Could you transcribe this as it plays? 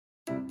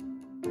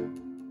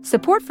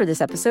Support for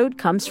this episode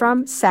comes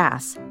from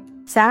SAS.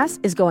 SAS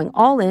is going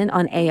all in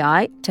on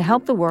AI to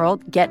help the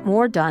world get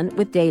more done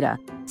with data.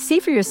 See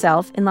for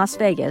yourself in Las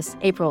Vegas,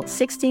 April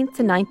 16th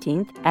to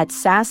 19th at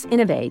SAS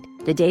Innovate,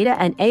 the data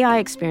and AI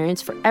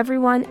experience for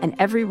everyone and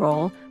every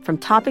role, from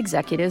top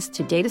executives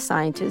to data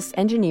scientists,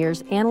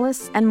 engineers,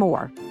 analysts, and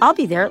more. I'll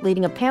be there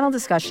leading a panel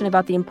discussion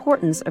about the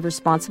importance of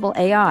responsible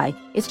AI.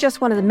 It's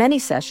just one of the many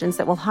sessions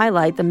that will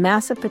highlight the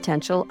massive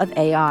potential of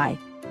AI.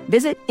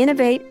 Visit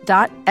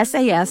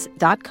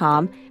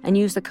innovate.sas.com and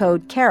use the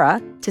code CARA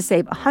to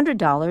save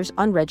 $100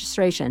 on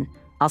registration.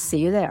 I'll see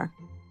you there.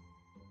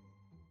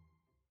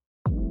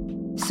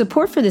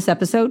 Support for this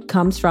episode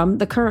comes from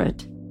The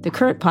Current. The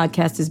Current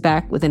podcast is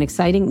back with an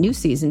exciting new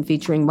season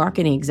featuring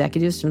marketing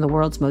executives from the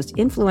world's most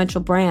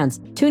influential brands.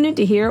 Tune in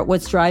to hear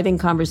what's driving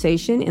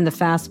conversation in the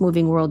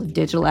fast-moving world of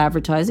digital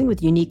advertising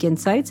with unique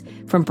insights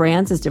from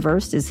brands as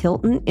diverse as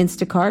Hilton,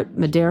 Instacart,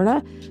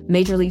 Moderna,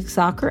 Major League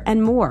Soccer,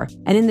 and more.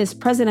 And in this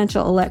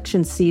presidential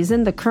election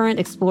season, The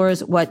Current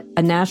explores what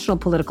a national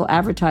political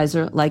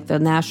advertiser like the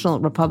National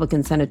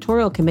Republican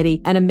Senatorial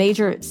Committee and a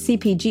major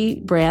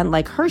CPG brand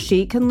like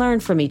Hershey can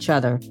learn from each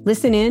other.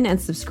 Listen in and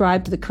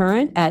subscribe to The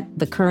Current at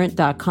thecurrent.com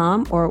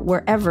or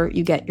wherever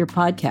you get your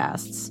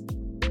podcasts.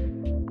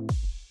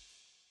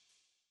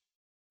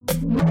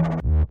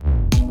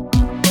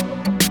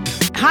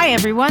 Hi,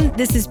 everyone.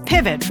 This is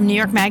Pivot from New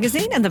York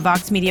Magazine and the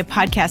Vox Media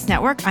Podcast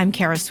Network. I'm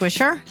Kara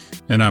Swisher.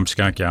 And I'm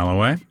Scott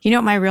Galloway. You know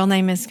what my real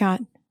name is,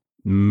 Scott?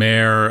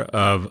 Mayor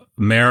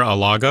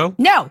Alago?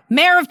 No,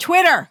 Mayor of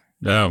Twitter.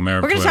 Oh, Mayor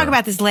of Twitter. We're going to talk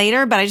about this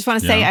later, but I just want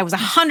to say I was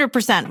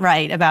 100%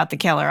 right about the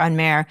killer on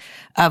Mayor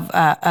of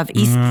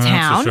East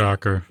Town. That's a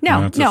shocker.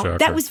 No, shocker.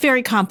 That was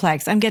very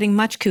complex. I'm getting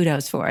much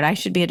kudos for it. I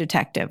should be a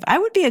detective. I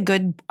would be a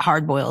good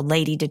hard-boiled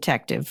lady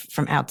detective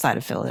from outside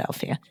of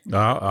Philadelphia.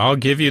 I'll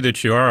give you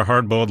that you are a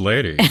hard-boiled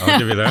lady. I'll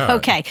give you that.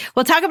 Okay.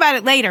 We'll talk about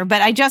it later,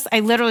 but I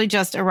literally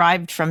just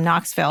arrived from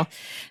Knoxville,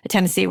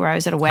 Tennessee, where I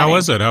was at a wedding. How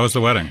was it? How was the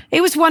wedding?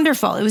 It was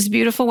wonderful. It was a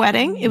beautiful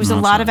wedding. It was a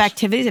lot of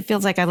activities. It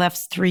feels like I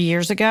left 3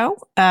 years ago.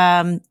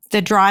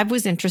 The drive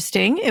was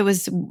interesting. It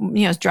was,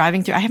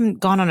 driving through. I haven't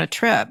gone on a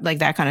trip, like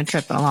that kind of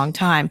trip, in a long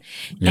time.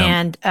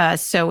 Yep. And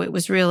so it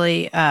was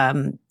really,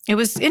 it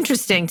was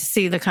interesting to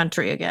see the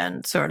country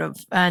again, sort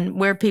of, and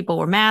where people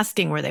were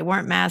masking, where they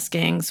weren't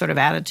masking, sort of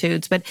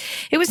attitudes. But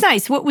it was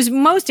nice. What was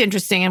most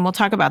interesting, and we'll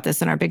talk about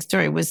this in our big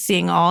story, was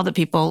seeing all the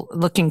people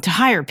looking to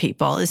hire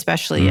people,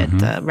 especially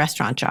at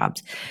restaurant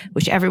jobs,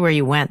 which everywhere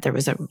you went, there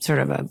was a sort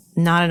of a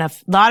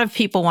lot of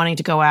people wanting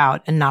to go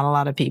out and not a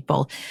lot of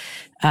people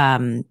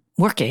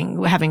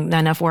working, having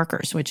enough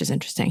workers, which is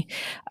interesting.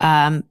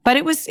 But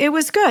it was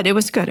good. It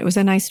was good. It was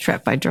a nice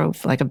trip. I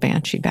drove like a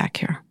banshee back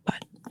here.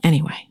 But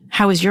anyway,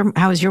 how was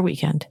your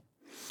weekend?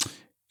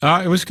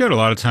 It was good. A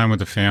lot of time with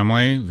the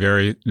family.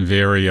 Very,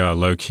 very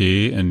low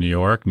key in New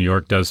York. New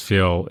York does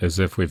feel as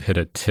if we've hit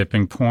a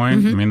tipping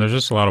point. I mean, there's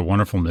just a lot of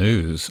wonderful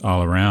news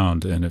all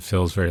around, and it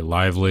feels very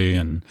lively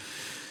and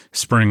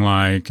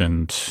spring-like,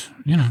 and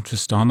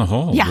just on the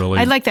whole, really.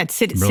 I like that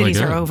cities good.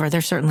 Are over.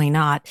 They're certainly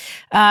not.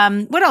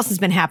 What else has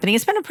been happening?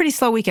 It's been a pretty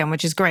slow weekend,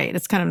 which is great.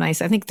 It's kind of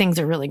nice. I think things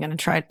are really going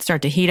to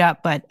start to heat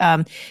up. But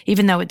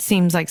even though it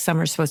seems like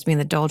summer's supposed to be in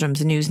the doldrums,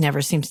 the news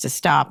never seems to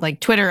stop. Like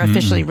Twitter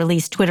officially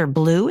released Twitter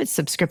Blue, its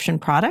subscription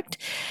product.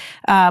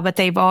 But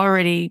they've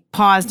already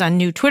paused on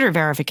new Twitter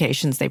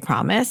verifications they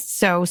promised.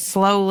 So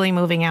slowly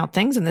moving out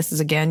things. And this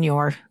is, again,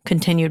 your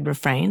continued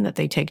refrain that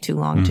they take too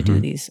long to do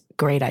these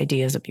great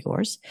ideas of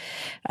yours.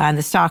 And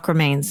the stock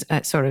remains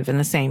sort of in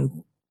the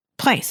same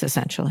place,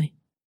 essentially.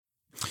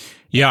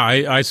 Yeah,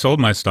 I sold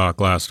my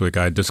stock last week.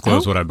 I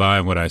disclosed what I buy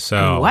and what I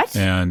sell. What?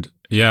 And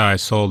yeah, I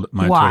sold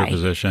my Why? Twitter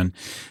position.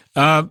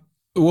 Well,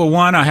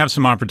 one, I have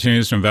some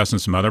opportunities to invest in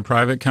some other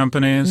private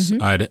companies.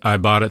 I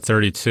bought at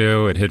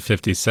 32. It hit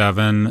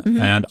 57.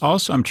 And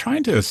also, I'm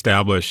trying to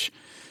establish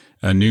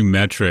a new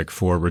metric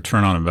for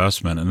return on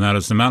investment, and that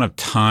is the amount of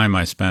time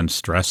I spend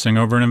stressing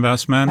over an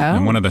investment.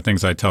 And one of the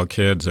things I tell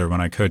kids, or when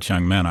I coach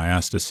young men, I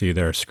ask to see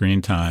their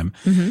screen time.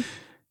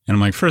 And I'm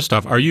like, first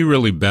off, are you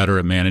really better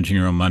at managing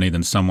your own money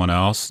than someone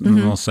else? And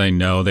they'll say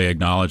no, they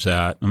acknowledge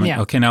that. I'm like,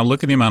 okay, now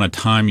look at the amount of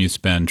time you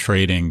spend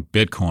trading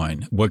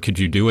Bitcoin. What could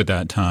you do with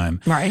that time?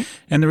 Right.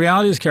 And the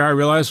reality is, Kara, I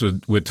realized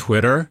with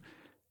Twitter,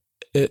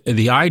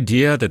 the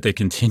idea that they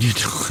continue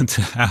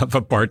to have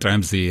a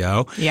part-time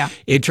CEO,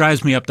 it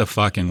drives me up the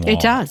fucking wall.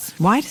 It does.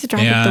 Why does it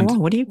drive you up the wall?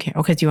 What do you care?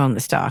 Oh, because you own the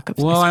stock.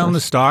 I own the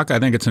stock. I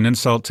think it's an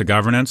insult to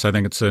governance. I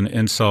think it's an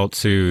insult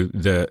to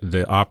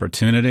the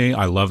opportunity.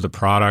 I love the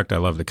product. I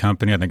love the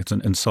company. I think it's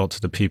an insult to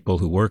the people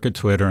who work at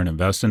Twitter and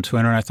invest in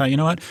Twitter. And I thought, you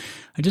know what?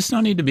 I just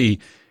don't need to be,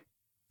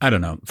 I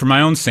don't know. For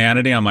my own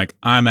sanity, I'm like,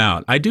 I'm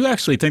out. I do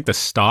actually think the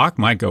stock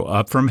might go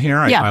up from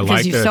here.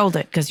 Because you sold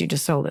it. Because you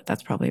just sold it.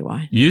 That's probably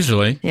why.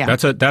 Usually. Yeah.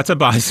 That's a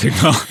buy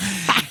signal.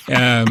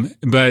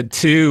 But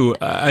two,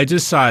 I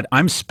just thought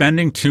I'm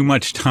spending too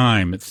much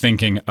time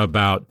thinking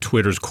about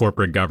Twitter's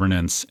corporate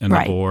governance and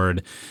the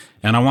board.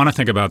 And I want to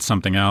think about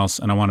something else.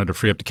 And I wanted to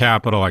free up the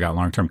capital. I got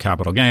long-term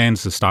capital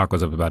gains. The stock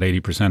was up about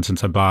 80%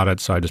 since I bought it.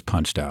 So I just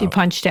punched out. You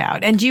punched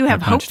out. And do you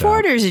have hope for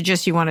it, or is it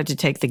just you wanted to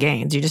take the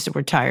gains? You just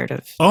were tired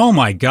of... Oh,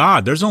 my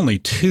God. There's only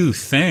two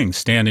things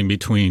standing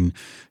between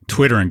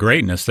Twitter and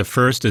greatness. The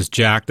first is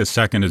Jack. The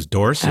second is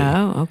Dorsey.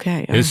 Oh,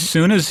 okay. As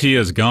soon as he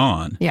is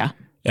gone... Yeah.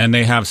 And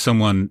they have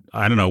someone,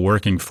 I don't know,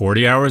 working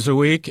 40 hours a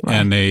week,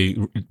 and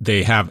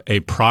they have a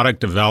product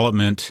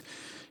development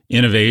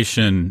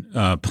innovation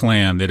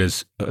plan that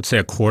is, let's say,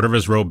 a quarter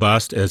as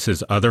robust as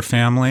his other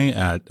family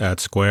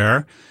at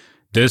Square.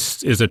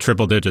 This is a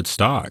triple-digit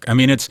stock. I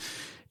mean, it's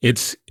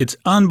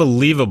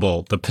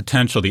unbelievable, the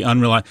potential, the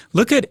unrealized.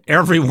 Look at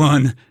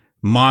everyone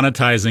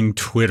monetizing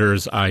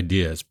Twitter's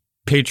ideas.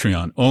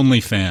 Patreon,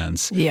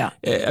 OnlyFans. Yeah.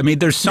 I mean,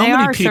 there's so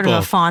many people. They are sort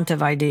of a font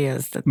of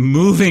ideas.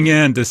 Moving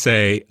in to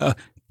say,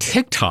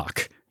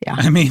 TikTok. Yeah.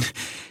 I mean,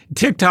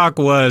 TikTok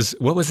was,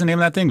 what was the name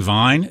of that thing?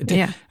 Vine?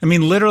 Yeah. I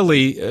mean,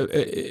 literally,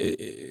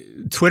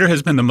 Twitter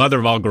has been the mother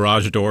of all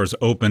garage doors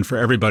open for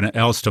everybody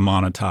else to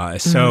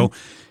monetize. So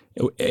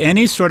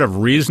any sort of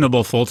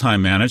reasonable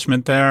full-time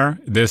management there,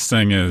 this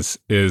thing is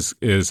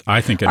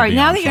I think, all right,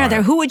 now that you're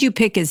there, who would you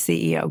pick as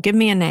CEO? Give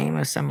me a name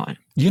of someone.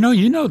 You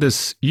know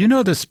this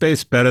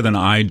space better than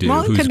I do.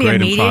 Well, it who's could be great a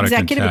media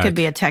executive. it could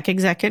be a tech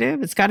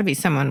executive. It's got to be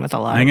someone with a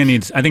lot. I think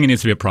it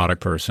needs to be a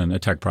product person, a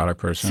tech product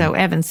person. So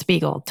Evan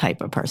Spiegel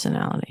type of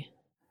personality.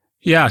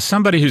 Yeah,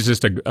 somebody who's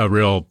just a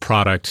real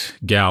product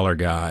gal or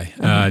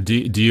guy. Do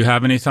you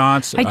have any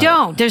thoughts? I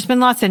don't. There's been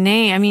lots of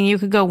names. I mean, you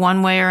could go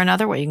one way or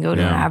another way. You can go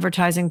to an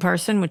advertising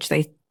person, which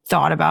they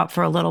thought about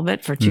for a little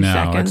bit for 2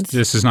 seconds.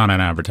 This is not an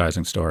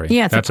advertising story.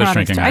 Yeah, it's That's a product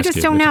shrinking story. I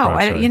just don't know.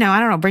 I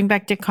don't know. Bring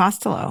back Dick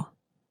Costello,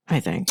 I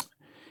think.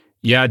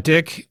 Yeah,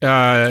 Dick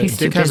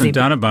hasn't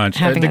done a bunch.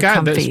 The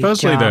guy,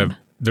 supposedly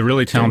the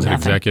really talented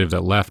executive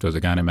that left was a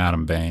guy named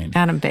Adam Bain.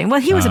 Adam Bain. Well,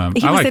 he was an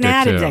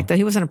ad exec, though.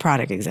 He wasn't a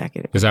product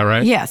executive. Is that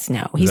right? Yes.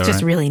 No. He's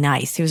just really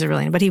nice. He was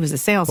but he was a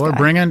sales guy. Or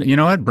bring in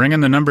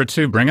the number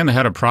 2. Bring in the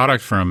head of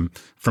product from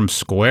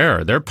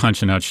Square. They're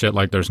punching out shit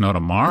like there's no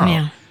tomorrow.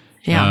 Yeah.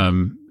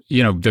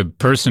 Yeah.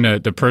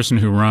 The person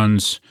who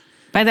runs.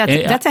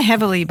 That's a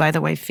heavily, by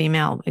the way,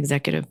 female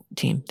executive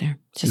team there.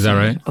 Is that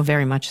right? Oh,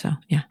 very much so.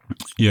 Yeah.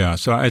 Yeah.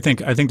 So I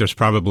think there's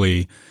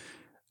probably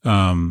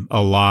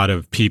a lot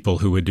of people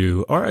who would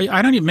do, or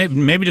I don't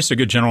even, maybe just a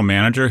good general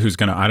manager who's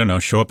going to, I don't know,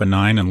 show up at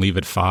 9 and leave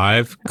at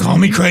 5. Call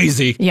me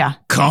crazy. Yeah.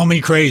 Call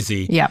me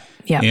crazy. Yep.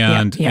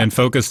 And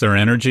focus their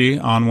energy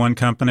on one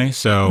company.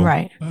 So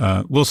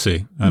we'll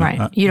see.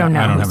 You don't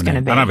know who's going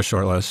to be. I don't have a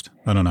short list.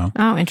 I don't know.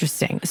 Oh,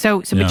 interesting.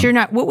 So but you're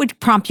not, what would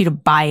prompt you to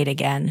buy it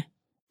again?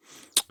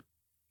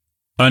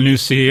 A new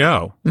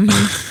CEO.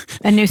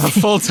 A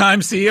full-time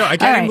CEO. I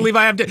can't even believe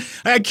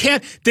I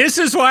can't. This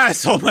is why I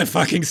sold my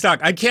fucking stock.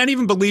 I can't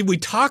even believe we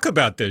talk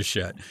about this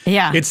shit.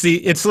 Yeah. It's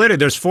literally,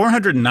 there's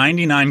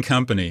 499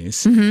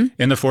 companies in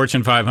the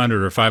Fortune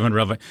 500 or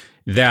 500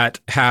 that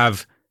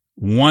have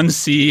one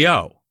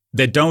CEO,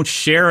 that don't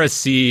share a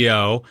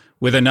CEO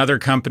with another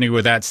company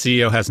where that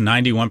CEO has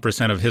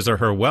 91% of his or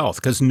her wealth,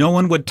 because no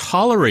one would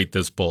tolerate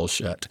this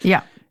bullshit.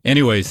 Yeah.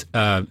 Anyways,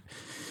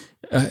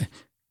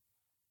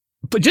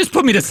 but just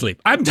put me to sleep.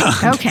 I'm done.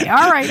 Okay.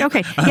 All right.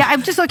 Okay. Yeah,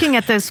 I'm just looking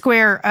at the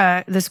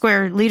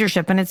Square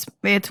leadership, and it's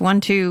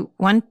 1, 2,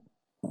 1,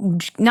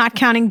 not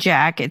counting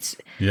Jack. It's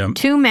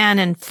 2 men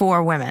and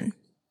 4 women.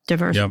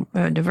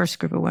 Diverse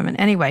group of women.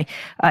 Anyway,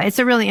 it's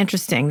a really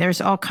interesting.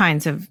 There's all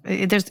kinds of.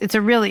 It's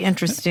a really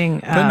interesting.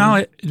 But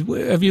now,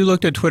 have you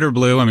looked at Twitter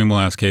Blue? I mean, we'll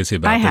ask Casey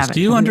about this. Haven't.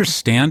 Do you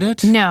understand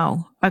it?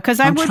 No, because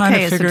I would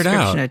pay a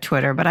subscription to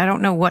Twitter, but I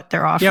don't know what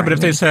they're offering. Yeah, but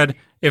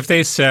if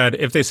they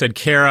said,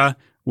 Kara,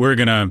 we're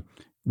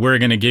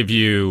gonna give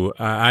you,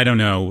 I don't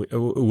know,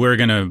 we're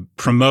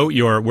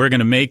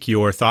gonna make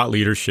your thought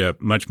leadership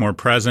much more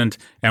present,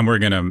 and we're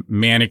gonna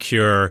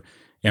manicure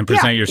and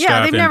present your stuff.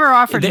 Yeah, they've never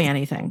offered me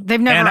anything. They've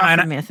never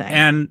offered me a thing.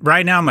 And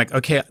right now I'm like,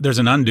 okay, there's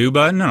an undo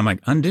button, and I'm like,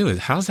 undo,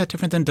 how's that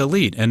different than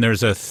delete? And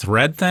there's a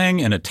thread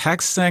thing and a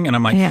text thing, and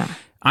I'm like,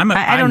 I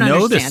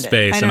know this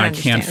space, and I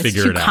can't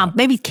figure it out.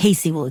 Maybe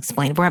Casey will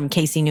explain. If we're having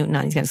Casey Newton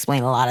on, he's going to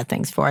explain a lot of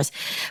things for us.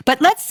 But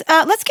let's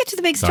get to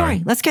the big story.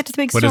 Sorry. Let's get to the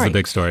big story. What is the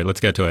big story?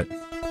 Let's get to it.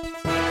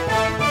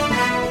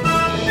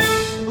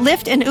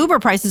 Lyft and Uber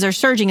prices are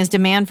surging as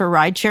demand for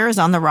rideshare is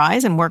on the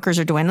rise and workers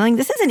are dwindling.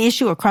 This is an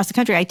issue across the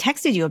country. I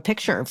texted you a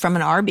picture from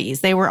an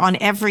Arby's. They were on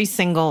every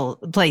single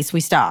place we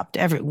stopped,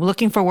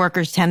 looking for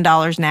workers,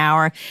 $10 an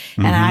hour.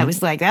 And I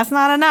was like, that's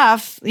not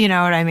enough. You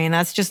know what I mean?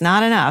 That's just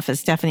not enough, as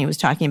Stephanie was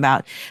talking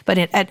about. But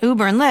at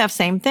Uber and Lyft,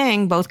 same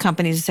thing. Both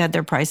companies said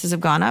their prices have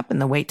gone up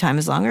and the wait time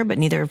is longer, but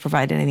neither have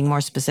provided anything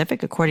more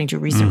specific, according to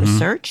recent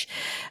research.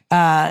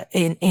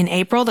 In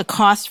April, the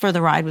cost for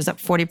the ride was up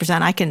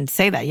 40%. I can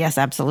say that. Yes,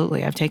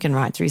 absolutely. I've taken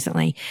rides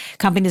recently.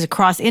 Companies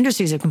across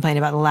industries have complained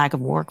about the lack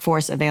of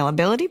workforce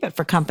availability, but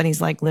for companies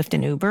like Lyft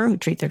and Uber, who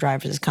treat their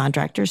drivers as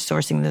contractors,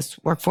 sourcing this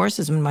workforce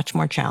has been much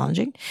more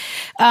challenging.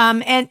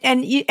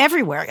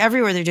 Everywhere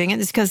they're doing it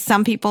is because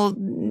some people,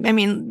 I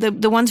mean,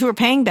 the ones who are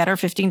paying better,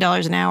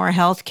 $15 an hour,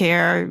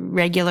 healthcare,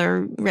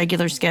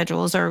 regular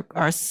schedules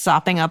are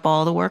sopping up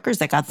all the workers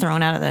that got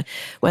thrown out of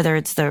whether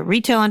it's the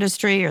retail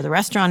industry or the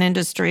restaurant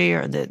industry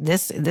or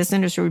this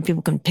industry where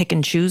people can pick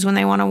and choose when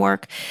they want to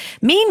work.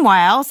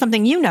 Meanwhile,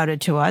 something you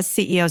noted to us,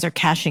 CEOs are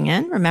cashing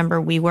in.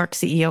 Remember WeWork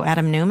CEO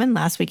Adam Neumann?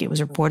 Last week it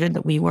was reported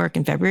that WeWork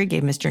in February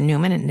gave Mr.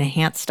 Neumann an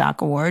enhanced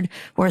stock award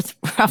worth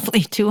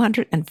roughly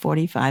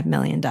 $245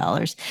 million.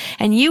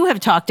 And you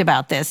have talked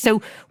about this.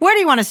 So where do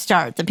you want to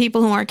start? The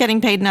people who aren't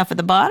getting paid enough at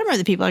the bottom or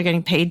the people who are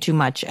getting paid too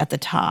much at the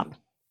top?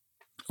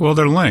 Well,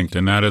 they're linked,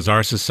 and that is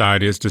our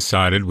society has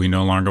decided we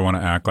no longer want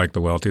to act like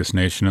the wealthiest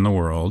nation in the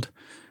world.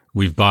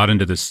 We've bought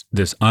into this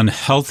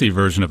unhealthy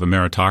version of a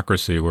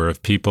meritocracy where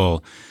if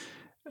people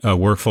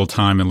work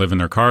full-time and live in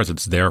their cars,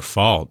 it's their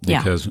fault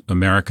because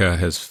America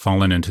has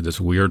fallen into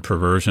this weird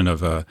perversion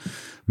of a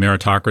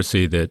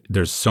meritocracy that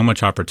there's so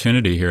much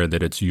opportunity here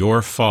that it's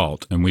your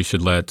fault, and we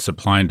should let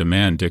supply and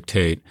demand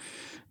dictate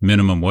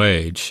minimum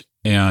wage.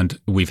 And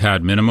we've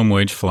had minimum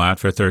wage flat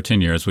for 13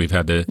 years. We've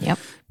had the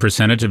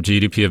percentage of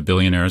GDP of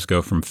billionaires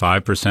go from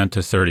 5% to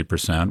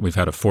 30%. We've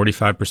had a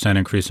 45%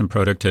 increase in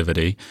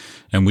productivity.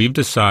 And we've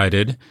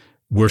decided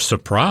we're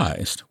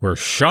surprised, we're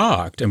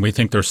shocked, and we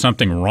think there's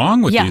something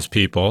wrong with these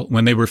people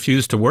when they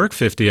refuse to work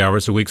 50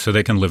 hours a week so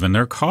they can live in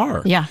their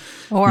car. Yeah.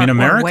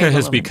 America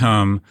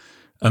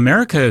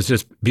has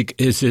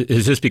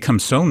just become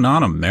so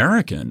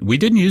non-American. We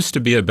didn't used to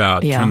be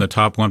about turn the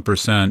top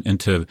 1%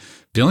 into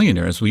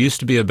billionaires. We used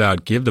to be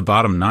about give the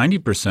bottom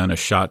 90% a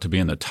shot to be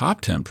in the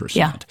top 10%.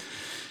 Yeah.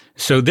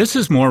 So this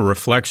is more a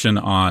reflection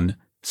on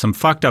some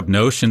fucked up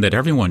notion that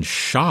everyone's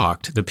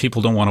shocked that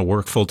people don't want to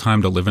work full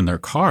time to live in their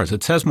cars.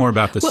 It says more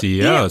about the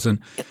CEOs. And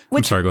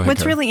I'm sorry, go ahead.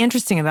 What's really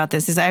interesting about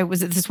this is I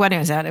was at this wedding I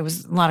was at. It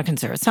was a lot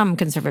of some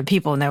conservative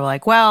people, and they were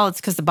like, "Well,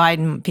 it's because the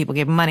Biden people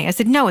gave them money." I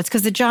said, "No, it's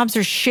because the jobs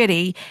are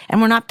shitty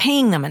and we're not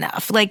paying them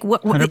enough." Like,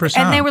 100%.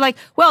 And they were like,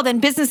 "Well, then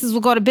businesses will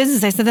go out of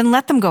business." I said, "Then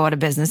let them go out of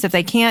business if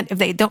they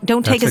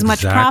don't take as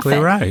much profit."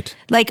 That's right.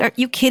 Like, are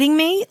you kidding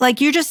me? Like,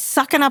 you're just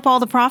sucking up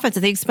all the profits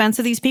at the expense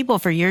of these people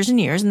for years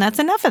and years, and that's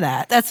enough of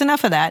that. That's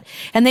enough of that.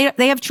 And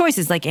they have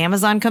choices, like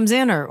Amazon comes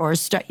in or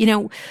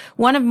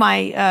one of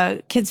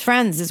my kids'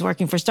 friends is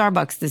working for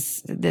Starbucks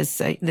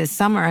this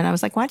summer, and I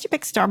was like, why'd you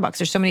pick Starbucks?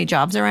 There's so many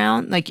jobs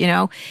around,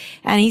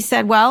 and he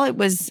said, well, it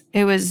was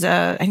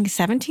I think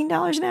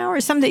 $17 an hour or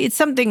something. It's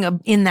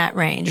something in that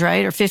range,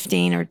 right? Or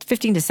 $15 to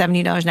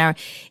 $17 an hour.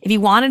 If he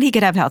wanted, he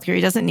could have healthcare.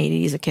 He doesn't need it.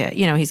 He's a kid,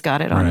 he's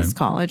got it on his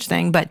college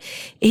thing. But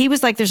he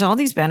was like, there's all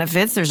these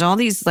benefits. There's all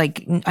these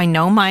I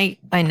know my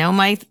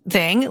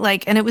thing,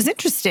 and it was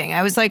interesting.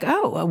 I was like,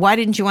 oh, why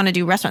didn't you want to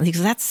do restaurants? He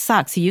goes, that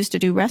sucks. He used to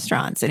do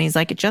restaurants. And he's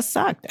like, it just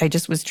sucked. I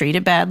just was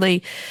treated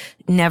badly.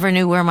 Never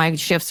knew where my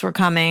shifts were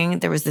coming.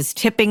 There was this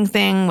tipping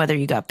thing, whether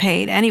you got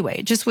paid. Anyway,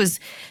 it just was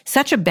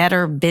such a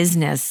better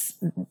business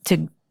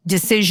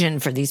decision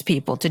for these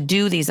people to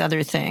do these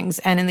other things.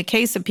 And in the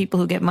case of people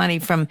who get money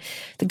from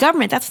the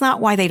government, that's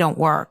not why they don't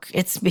work.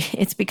 It's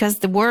because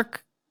the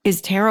work is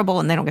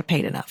terrible and they don't get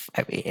paid enough,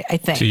 I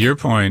think. To your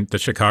point, the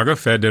Chicago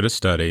Fed did a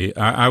study.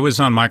 I was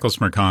on Michael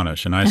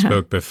Smerconish, and I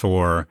spoke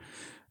before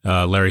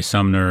Larry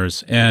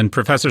Sumner's. And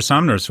Professor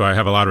Sumner's, who I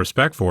have a lot of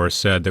respect for,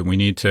 said that we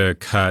need to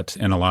cut,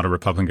 and a lot of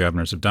Republican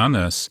governors have done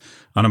this,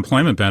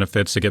 unemployment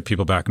benefits to get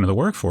people back into the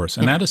workforce.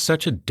 And that is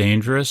such a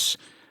dangerous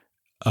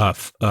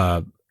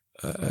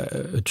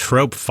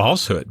trope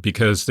falsehood,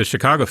 because the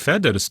Chicago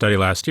Fed did a study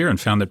last year and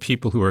found that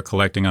people who were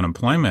collecting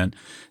unemployment,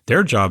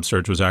 their job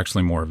search was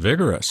actually more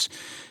vigorous.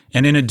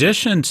 And in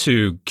addition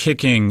to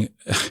kicking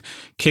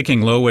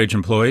low-wage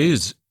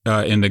employees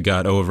in the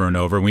gut over and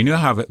over, we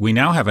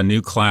now have a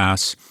new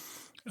class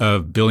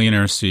of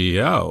billionaire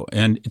CEO.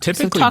 And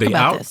typically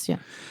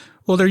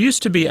Well, there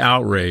used to be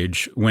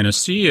outrage when a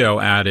CEO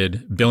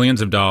added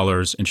billions of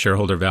dollars in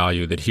shareholder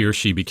value that he or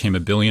she became a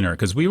billionaire,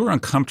 because we were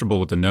uncomfortable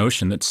with the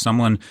notion that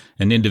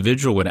an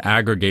individual would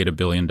aggregate $1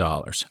 billion.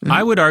 Mm-hmm.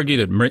 I would argue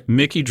that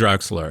Mickey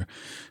Drexler,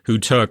 who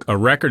took a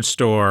record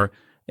store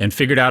and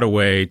figured out a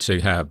way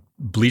to have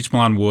bleach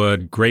blonde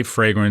wood, great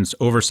fragrance,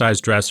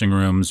 oversized dressing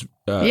rooms.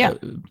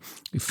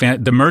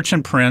 The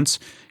merchant prince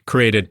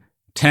created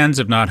tens,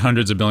 if not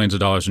hundreds of billions of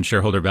dollars in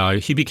shareholder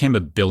value. He became a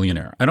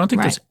billionaire. I don't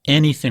think there's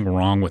anything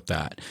wrong with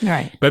that.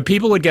 Right. But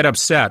people would get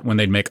upset when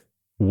they'd make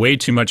way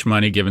too much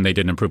money given they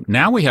didn't improve.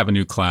 Now we have a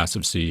new class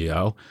of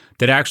CEO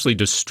that actually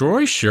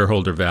destroys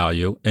shareholder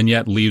value and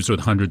yet leaves with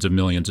hundreds of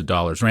millions of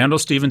dollars. Randall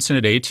Stephenson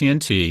at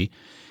AT&T,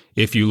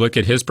 if you look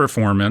at his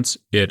performance,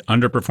 it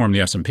underperformed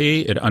the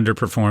S&P, it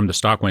underperformed, the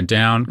stock went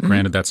down. Mm-hmm.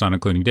 Granted, that's not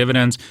including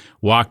dividends,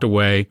 walked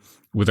away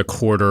with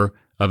 $250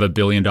 of $1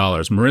 billion.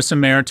 Marissa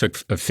Mayer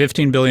took a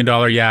 $15 billion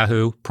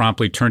Yahoo,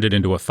 promptly turned it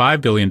into a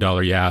 $5 billion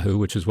Yahoo,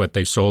 which is what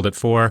they sold it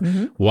for,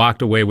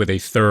 walked away with a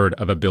third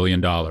of $1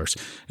 billion.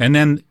 And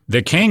then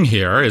the king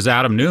here is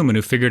Adam Neumann,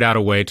 who figured out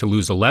a way to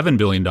lose $11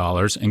 billion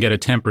and get a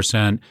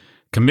 10%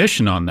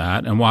 commission on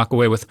that and walk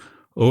away with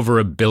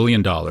over $1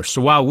 billion.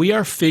 So while we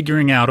are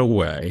figuring out a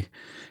way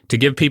to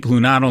give people who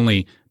not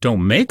only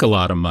don't make a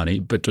lot of money,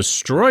 but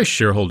destroy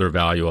shareholder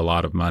value a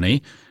lot of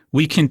money,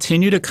 we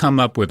continue to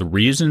come up with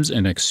reasons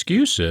and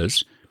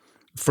excuses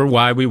for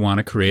why we want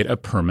to create a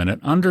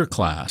permanent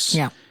underclass.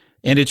 Yeah.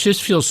 And it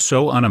just feels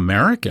so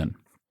un-American.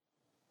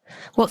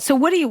 Well, so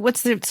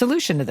what's the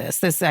solution to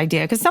this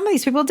idea? Because some of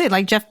these people did,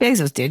 like Jeff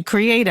Bezos did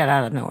create it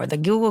out of nowhere. The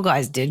Google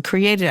guys did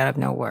create it out of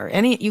nowhere.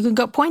 You can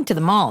go point to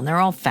them all, and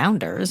they're all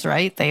founders,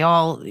 right?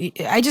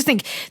 I just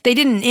think they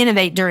didn't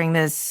innovate during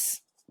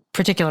this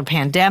particular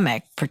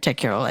pandemic,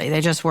 particularly. They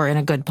just were in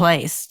a good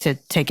place to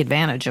take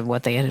advantage of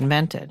what they had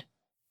invented.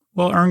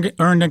 Well,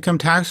 earned income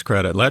tax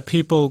credit. Let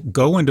people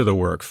go into the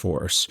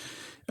workforce.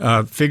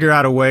 Figure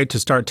out a way to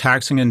start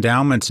taxing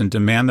endowments and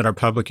demand that our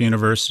public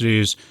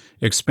universities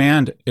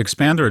expand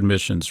their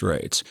admissions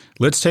rates.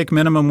 Let's take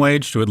minimum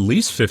wage to at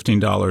least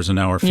 $15 an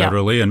hour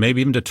federally and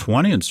maybe even to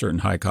 $20 in certain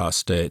high-cost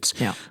states.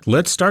 Yeah.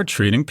 Let's start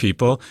treating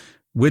people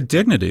with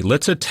dignity.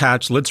 Let's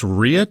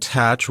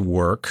reattach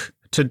work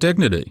to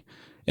dignity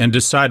and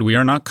decide we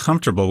are not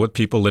comfortable with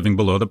people living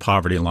below the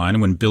poverty line.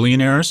 And when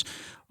billionaires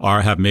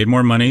have made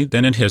more money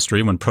than in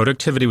history, when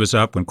productivity was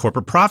up, when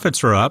corporate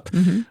profits are up,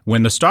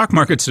 when the stock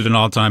market's at an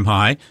all-time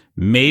high,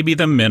 maybe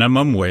the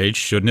minimum wage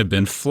shouldn't have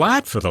been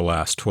flat for the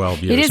last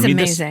 12 years. It is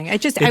amazing. I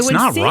would see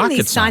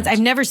these signs. Science. I've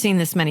never seen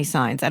this many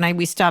signs. And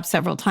we stopped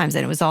several times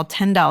and it was all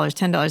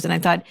 $10. And I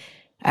thought,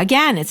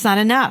 again, it's not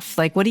enough.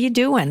 Like, what are you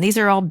doing? These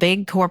are all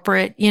big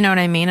corporate, you know what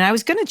I mean? And I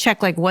was going to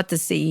check like what the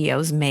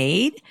CEOs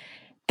made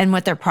and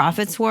what their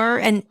profits were.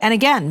 And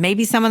again,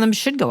 maybe some of them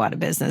should go out of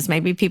business.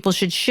 Maybe people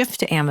should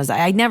shift to Amazon.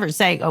 I never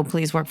say, oh,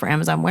 please work for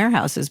Amazon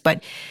warehouses.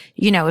 But,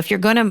 if they're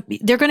going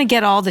to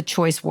get all the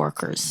choice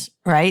workers,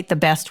 right? The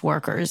best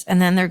workers.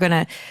 And then they're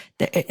going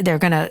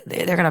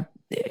to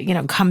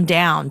come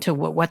down to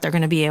what they're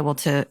going to be able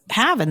to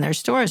have in their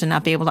stores and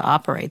not be able to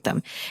operate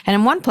them. And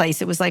in one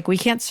place, it was like, we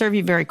can't serve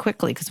you very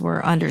quickly because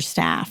we're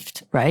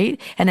understaffed, right?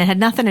 And it had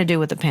nothing to do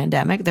with the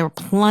pandemic. There were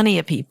plenty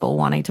of people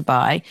wanting to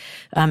buy.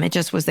 It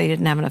just was they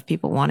didn't have enough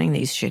people wanting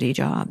these shitty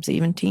jobs,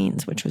 even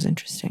teens, which was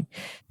interesting.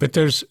 But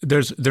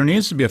there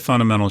needs to be a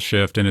fundamental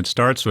shift, and it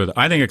starts with,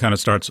 I think it kind of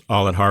starts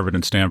all at Harvard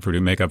and Stanford,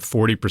 who make up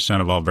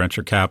 40% of all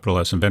venture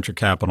capitalists, and venture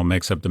capital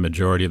makes up the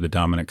majority of the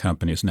dominant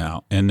companies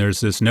now. And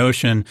there's this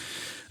notion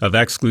of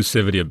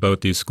exclusivity at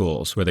both these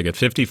schools, where they get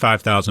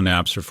 55,000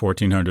 apps for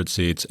 1,400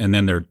 seats, and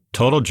then their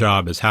total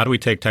job is how do we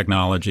take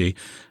technology,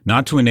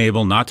 not to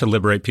enable, not to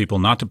liberate people,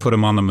 not to put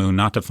them on the moon,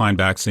 not to find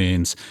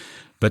vaccines,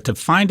 but to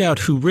find out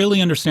who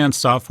really understands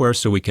software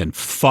so we can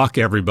fuck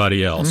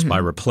everybody else by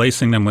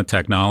replacing them with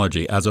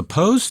technology, as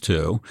opposed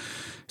to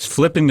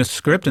flipping the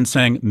script and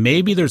saying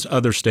maybe there's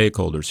other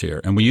stakeholders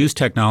here. And we use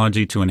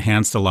technology to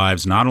enhance the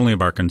lives not only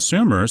of our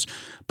consumers,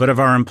 but of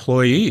our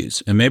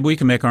employees. And maybe we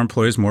can make our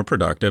employees more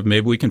productive.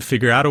 Maybe we can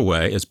figure out a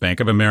way, as Bank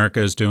of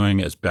America is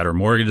doing, as Better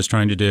Mortgage is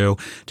trying to do,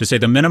 to say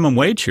the minimum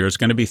wage here is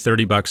going to be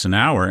 $30 an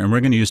hour. And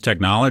we're going to use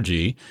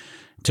technology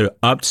to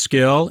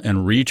upskill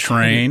and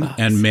retrain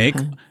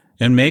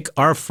and make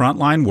our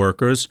frontline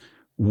workers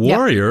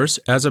warriors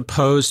as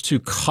opposed to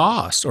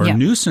costs or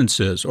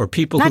nuisances or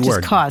people not who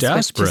are cost,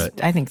 desperate.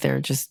 I think they're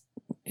just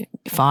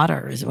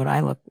fodder is what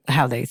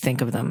how they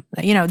think of them.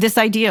 This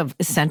idea of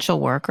essential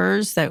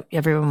workers that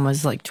everyone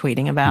was like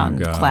tweeting about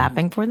and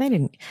clapping for, they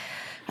didn't.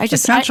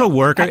 Essential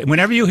worker.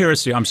 Whenever you hear a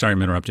CEO, I'm sorry,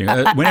 I'm interrupting.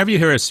 Whenever you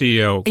hear a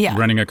CEO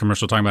running a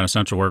commercial talking about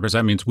essential workers,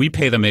 that means we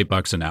pay them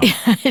 $8 an hour.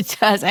 It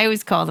does. I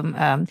always call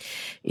them,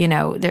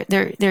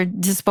 they're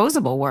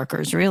disposable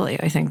workers. Really,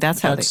 I think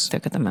that's how they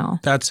look at them all.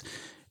 That's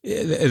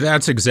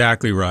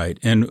exactly right.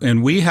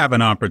 And we have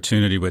an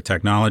opportunity with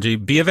technology.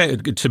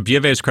 To B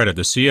of A's credit,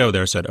 the CEO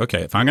there said,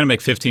 okay, if I'm going to make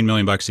 $15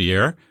 million a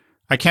year,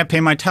 I can't pay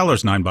my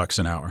tellers $9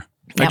 an hour.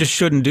 I just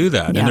shouldn't do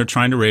that. And they're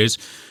trying to raise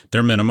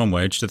their minimum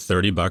wage to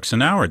 $30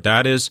 an hour.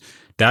 That is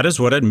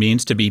what it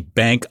means to be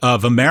Bank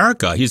of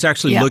America. He's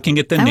actually looking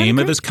at the name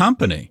of his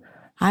company.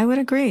 I would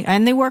agree.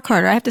 And they work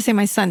harder. I have to say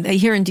my son,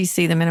 here in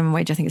D.C., the minimum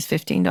wage, I think, is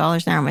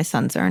 $15 an hour. My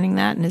son's earning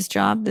that in his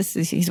job.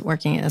 He's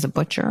working as a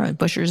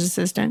butcher's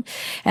assistant.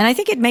 And I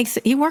think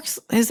he works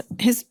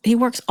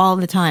all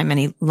the time and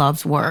he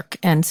loves work.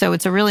 And so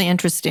it's a really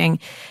interesting,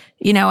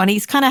 and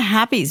he's kind of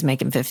happy he's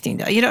making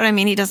 $15. You know what I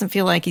mean? He doesn't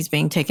feel like he's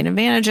being taken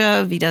advantage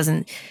of. He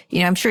doesn't,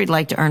 I'm sure he'd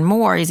like to earn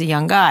more. He's a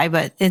young guy,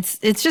 but it's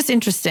just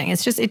interesting.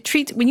 It's just, it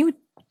treats,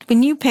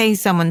 when you pay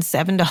someone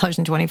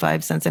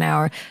 $7.25 an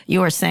hour,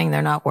 you are saying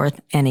they're not worth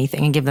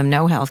anything and give them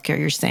no health care.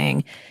 You're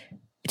saying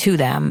to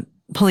them,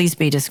 please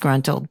be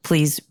disgruntled.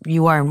 Please,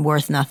 you are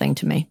worth nothing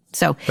to me.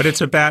 So, but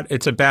it's a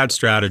bad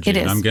strategy. It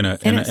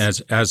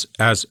is. As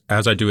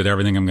I do with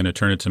everything, I'm gonna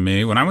turn it to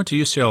me. When I went to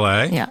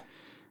UCLA,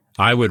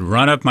 I would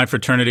run up my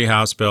fraternity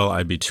house bill.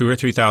 I'd be $2,000 or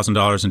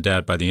 $3,000 in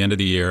debt by the end of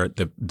the year.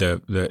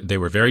 They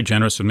were very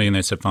generous with me, and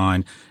they said,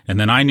 fine. And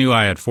then I knew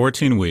I had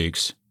 14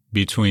 weeks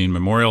between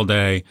Memorial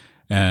Day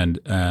and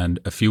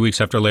a few weeks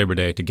after Labor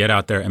Day to get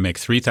out there and make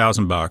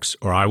 $3,000,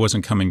 or I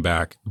wasn't coming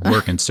back,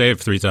 work and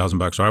save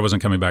 $3,000, or I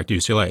wasn't coming back to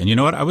UCLA. And you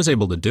know what? I was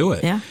able to do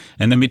it. Yeah.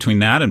 And then between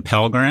that and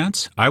Pell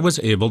Grants, I was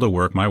able to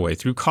work my way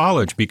through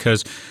college,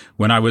 because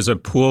when I was a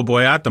pool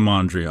boy at the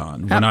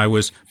Mondrian, when I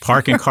was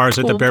parking cars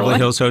at the Beverly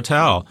Hills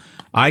Hotel,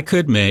 I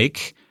could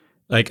make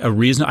I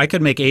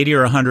could make $80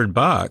 or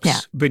 $100, yeah.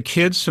 But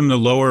kids from the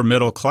lower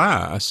middle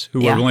class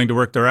who were willing to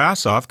work their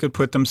ass off could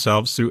put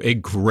themselves through a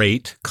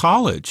great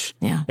college,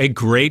 and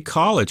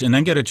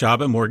then get a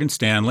job at Morgan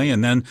Stanley,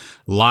 and then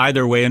lie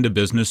their way into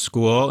business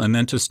school, and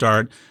then to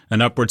start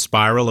an upward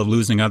spiral of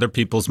losing other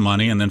people's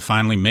money, and then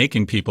finally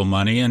making people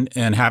money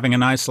and having a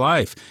nice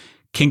life.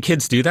 Can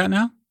kids do that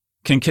now?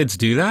 Can kids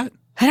do that?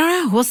 I don't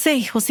know. We'll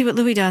see. We'll see what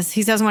Louis does.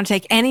 He doesn't want to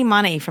take any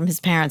money from his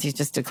parents. He's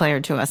just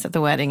declared to us at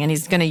the wedding, and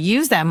he's going to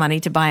use that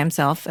money to buy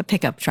himself a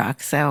pickup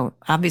truck. So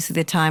obviously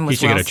the time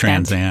was well spent. He should get a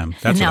Trans Am.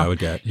 That's what I would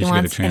get. He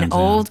wants an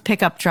old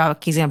pickup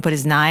truck. He's going to put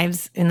his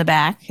knives in the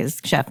back,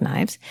 his chef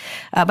knives.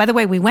 By the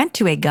way, we went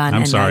to a gun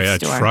and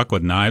knife store. A truck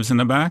with knives in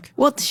the back?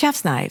 Well,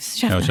 chef's knives.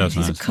 Chef's knives.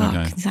 He's a cook.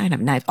 Okay. He's not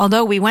have knives.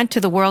 Although we went to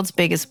the world's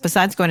biggest,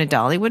 besides going to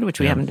Dollywood, which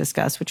we haven't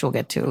discussed, which we'll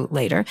get to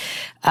later,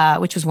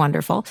 which was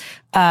wonderful.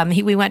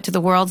 We went to the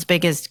world's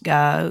biggest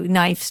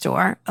knife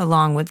store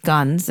along with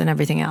guns and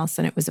everything else,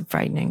 and it was a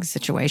frightening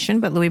situation.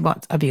 But Louis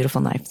bought a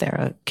beautiful knife there,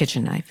 a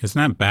kitchen knife. Isn't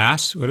that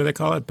Bass? What do they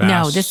call it? Bass?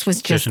 No, this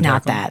was just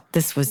not that.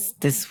 This was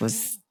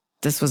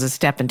a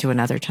step into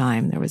another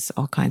time. There was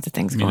all kinds of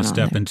things going on.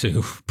 Step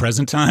into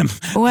present time?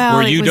 Well,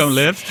 where you don't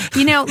live?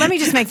 Let me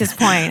just make this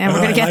point, and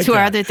we're going to get to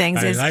our other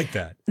things. I like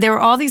that. There were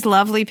all these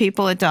lovely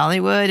people at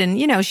Dollywood, and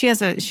she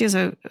has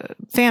a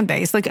fan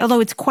base. Like,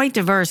 although it's quite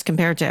diverse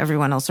compared to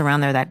everyone else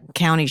around there. That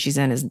county she's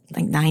in is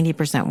like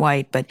 90%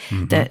 white, but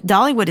the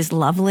Dollywood is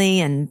lovely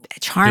and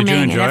charming. Did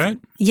you enjoy it?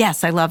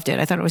 Yes, I loved it.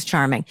 I thought it was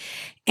charming,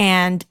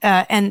 and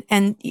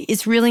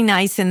it's really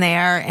nice in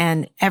there,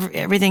 and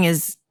everything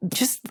is.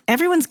 Just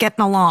everyone's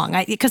getting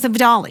along because of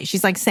Dolly.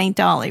 She's like Saint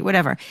Dolly,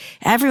 whatever.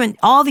 Everyone,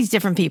 all these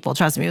different people,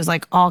 trust me, it was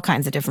like all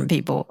kinds of different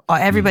people.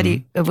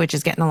 Everybody of which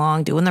is getting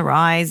along, doing the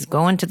rides,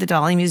 going to the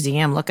Dolly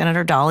Museum, looking at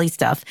her Dolly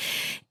stuff.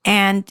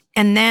 And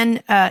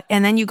then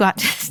you got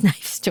to this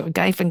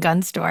knife and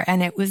gun store,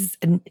 and it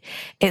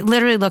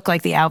literally looked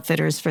like the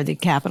outfitters for the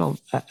Capitol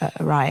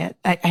riot.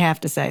 I have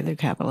to say, the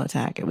Capitol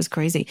attack. It was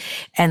crazy.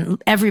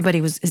 And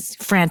everybody was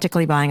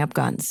frantically buying up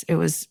guns. It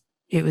was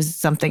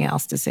something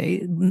else to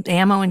see.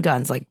 Ammo and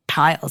guns, like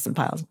piles and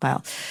piles and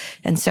piles.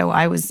 And so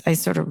I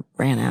sort of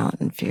ran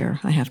out in fear,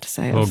 I have to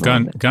say. Well,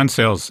 gun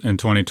sales in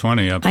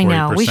 2020 up 40%. I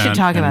know. We should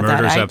talk about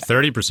that. Murders up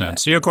 30%.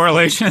 See a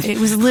correlation? It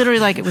was literally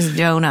like it was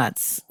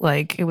donuts.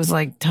 Like it was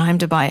like time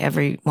to buy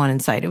everyone in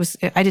sight.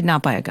 I did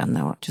not buy a gun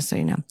though, just so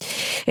you know.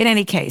 In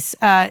any case,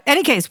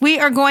 we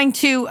are going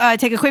to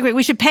take a quick break.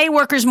 We should pay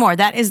workers more.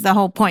 That is the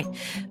whole point.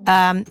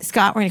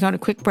 Scott, we're going to go on a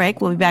quick break.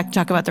 We'll be back to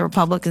talk about the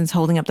Republicans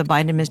holding up the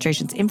Biden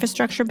administration's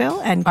infrastructure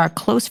bill and our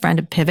close friend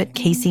of Pivot,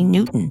 Casey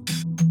Newton.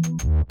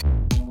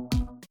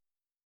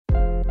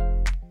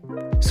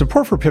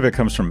 Support for Pivot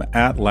comes from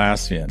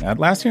Atlassian.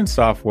 Atlassian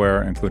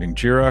software, including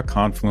Jira,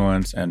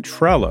 Confluence, and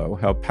Trello,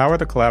 help power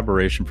the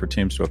collaboration for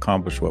teams to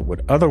accomplish what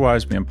would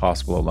otherwise be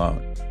impossible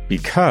alone.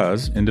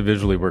 Because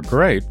individually we're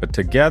great, but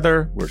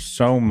together we're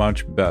so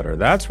much better.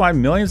 That's why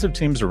millions of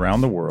teams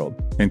around the world,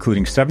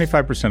 including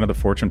 75% of the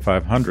Fortune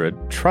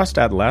 500, trust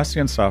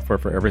Atlassian software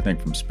for everything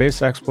from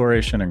space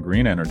exploration and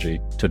green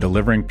energy to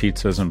delivering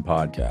pizzas and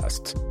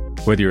podcasts.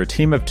 Whether you're a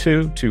team of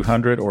 2,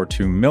 200, or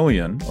 2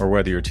 million, or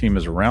whether your team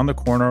is around the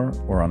corner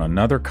or on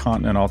another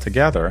continent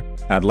altogether,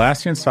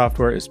 Atlassian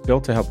software is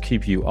built to help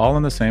keep you all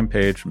on the same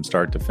page from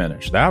start to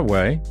finish. That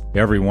way,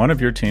 every one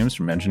of your teams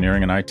from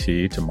engineering and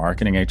IT to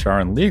marketing, HR,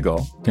 and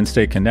legal can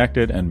stay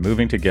connected and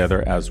moving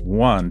together as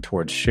one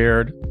towards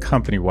shared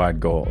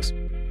company-wide goals.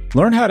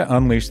 Learn how to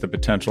unleash the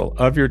potential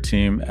of your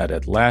team at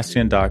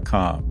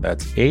Atlassian.com.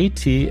 That's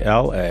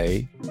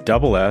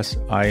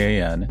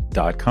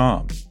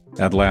Atlassian.com.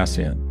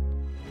 Atlassian.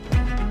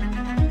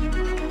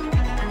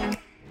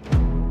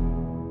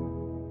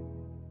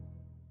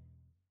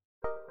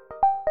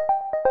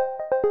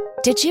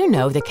 Did you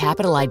know the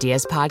Capital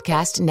Ideas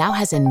podcast now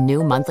has a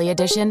new monthly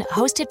edition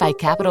hosted by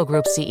Capital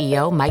Group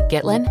CEO Mike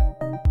Gitlin?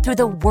 Through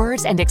the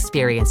words and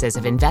experiences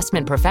of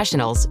investment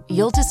professionals,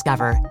 you'll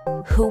discover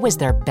who was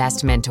their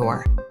best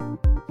mentor,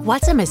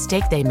 what's a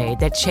mistake they made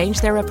that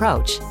changed their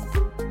approach,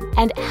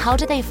 and how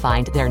do they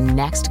find their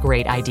next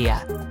great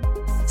idea.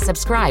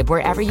 Subscribe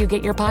wherever you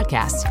get your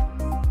podcasts.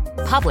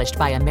 Published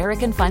by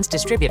American Funds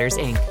Distributors,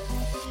 Inc.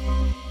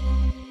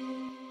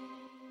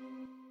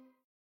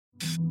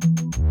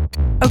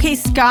 Okay,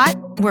 Scott,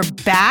 We're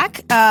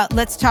back.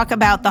 Let's talk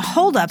about the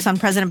holdups on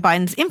President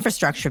Biden's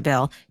infrastructure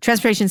bill.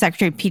 Transportation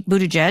Secretary Pete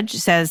Buttigieg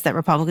says that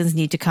Republicans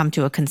need to come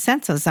to a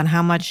consensus on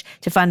how much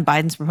to fund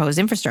Biden's proposed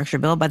infrastructure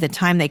bill by the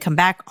time they come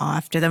back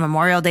after the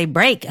Memorial Day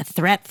break, a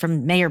threat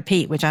from Mayor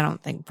Pete, which I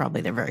don't think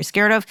probably they're very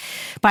scared of.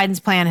 Biden's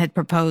plan had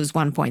proposed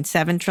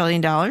 $1.7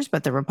 trillion,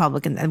 but the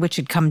Republican, which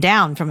had come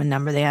down from a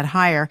number they had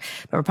higher,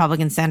 but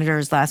Republican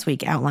senators last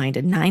week outlined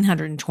a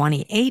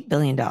 $928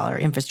 billion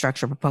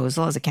infrastructure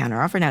proposal as a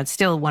counteroffer. Now, it's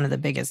still one of the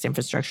biggest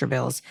infrastructure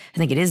bills. I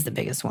think it is the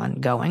biggest one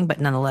going, but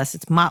nonetheless,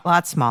 it's a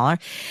lot smaller.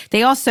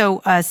 They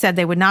also said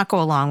they would not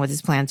go along with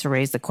his plan to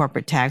raise the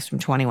corporate tax from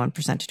 21%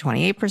 to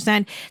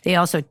 28%. They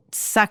also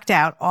sucked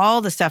out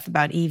all the stuff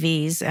about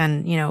EVs.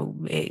 And,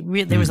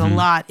 there was a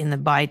lot in the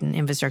Biden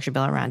infrastructure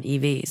bill around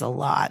EVs, a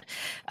lot.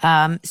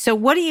 So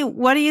what do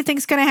you think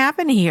is going to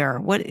happen here?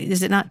 What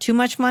is it not too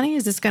much money?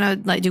 Is this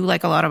going to do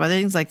like a lot of other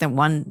things, like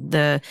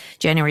the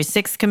January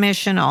 6th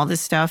commission, all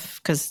this stuff?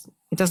 Because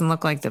it doesn't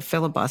look like the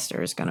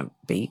filibuster is going to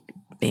be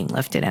being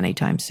lifted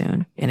anytime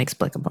soon,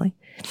 inexplicably.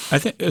 I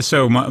think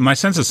so. My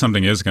sense is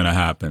something is going to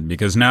happen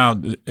because now,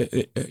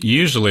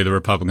 usually the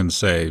Republicans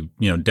say,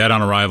 dead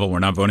on arrival, we're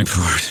not voting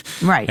for it.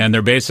 Right. And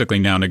they're basically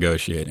now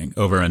negotiating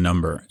over a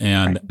number.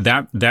 And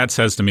that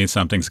says to me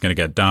something's going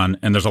to get done.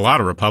 And there's a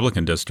lot of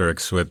Republican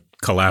districts with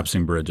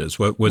collapsing bridges.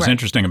 What was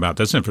interesting about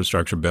this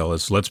infrastructure bill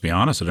is, let's be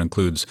honest, it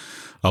includes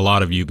a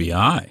lot of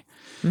UBI.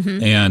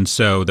 Mm-hmm. And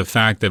so the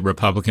fact that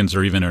Republicans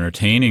are even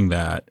entertaining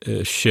that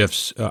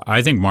shifts,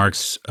 I think,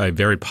 marks a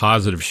very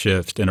positive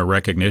shift in a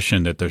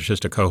recognition that there's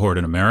just a cohort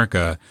in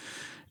America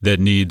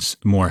that needs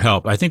more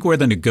help. I think where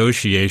the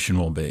negotiation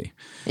will be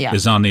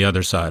is on the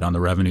other side, on the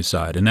revenue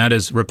side. And that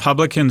is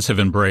Republicans have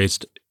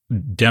embraced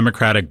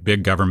Democratic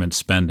big government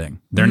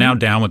spending. They're now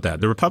down with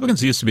that. The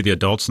Republicans used to be the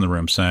adults in the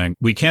room saying,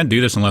 we can't do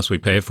this unless we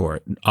pay for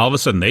it. All of a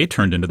sudden, they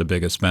turned into the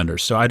biggest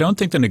spenders. So I don't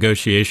think the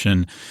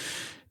negotiation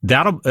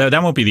that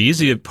won't be the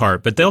easy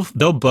part, but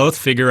they'll both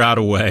figure out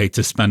a way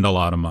to spend a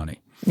lot of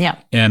money. Yeah,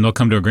 and they'll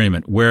come to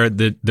agreement. Where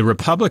the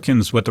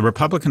Republicans, what the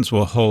Republicans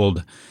will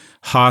hold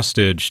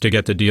hostage to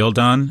get the deal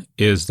done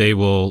is they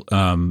will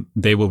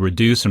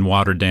reduce and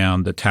water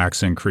down the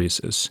tax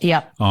increases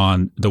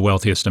on the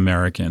wealthiest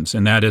Americans,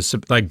 and that is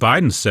like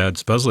Biden said,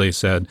 supposedly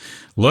said,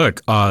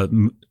 look,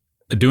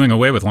 doing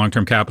away with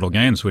long-term capital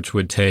gains, which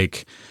would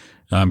take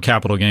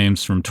capital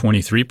gains from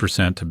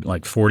 23% to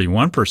like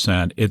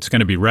 41%, it's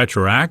going to be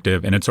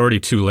retroactive, and it's already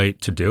too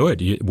late to do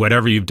it.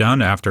 Whatever you've done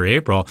after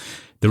April,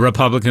 the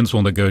Republicans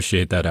will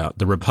negotiate that out.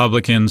 The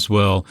Republicans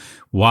will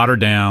water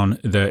down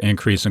the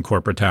increase in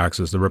corporate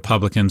taxes. The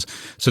Republicans.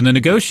 So the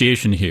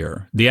negotiation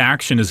here, the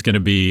action is going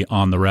to be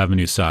on the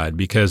revenue side,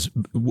 because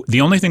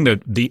the only thing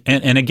that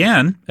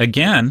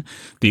again,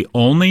 the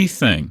only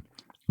thing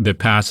that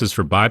passes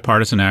for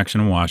bipartisan action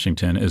in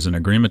Washington is an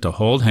agreement to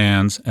hold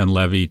hands and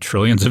levy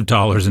trillions of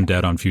dollars in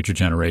debt on future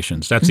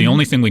generations. That's the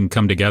only thing we can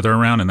come together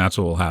around, and that's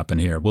what will happen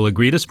here. We'll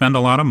agree to spend a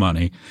lot of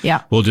money.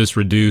 Yeah. We'll just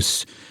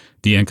reduce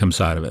the income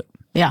side of it.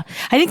 Yeah.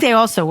 I think they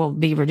also will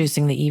be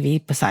reducing the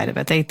EV side of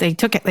it.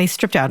 They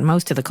stripped out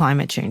most of the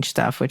climate change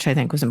stuff, which I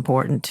think was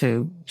important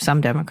to some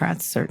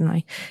Democrats,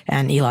 certainly,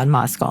 and Elon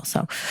Musk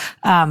also,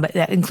 but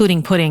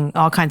including putting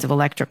all kinds of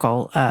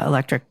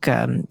electric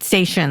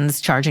stations,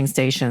 charging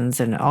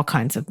stations, and all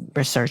kinds of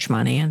research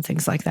money and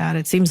things like that.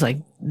 It seems like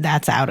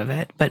that's out of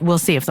it, but we'll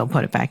see if they'll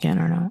put it back in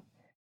or not.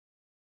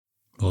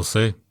 We'll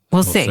see.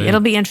 We'll see.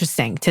 It'll be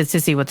interesting to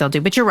see what they'll do.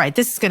 But you're right.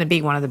 This is going to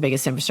be one of the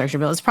biggest infrastructure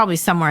bills. It's probably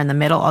somewhere in the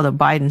middle, although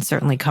Biden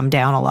certainly come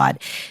down a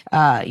lot.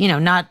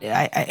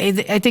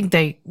 I think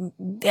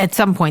at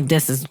some point,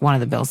 this is one of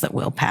the bills that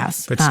will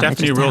pass. But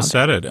Stephanie Ruhle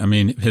said it. I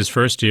mean, his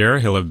first year,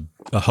 he'll have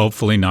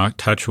hopefully not,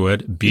 touch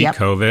wood, beat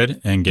COVID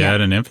and get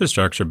an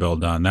infrastructure bill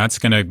done. That's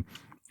going to,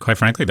 quite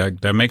frankly,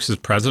 that makes his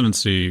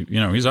presidency,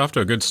 he's off to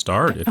a good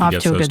start if he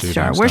gets those two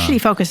things Where should he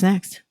focus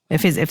next?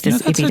 If he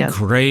does,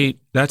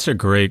 that's a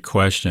great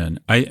question.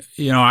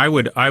 I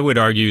would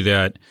argue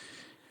that,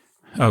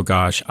 oh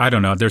gosh, I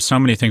don't know. There's so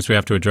many things we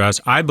have to address.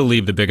 I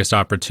believe the biggest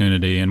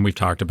opportunity, and we've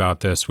talked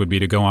about this, would be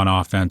to go on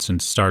offense and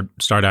start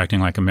acting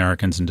like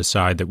Americans and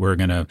decide that we're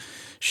going to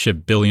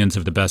ship billions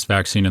of the best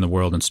vaccine in the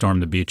world and storm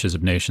the beaches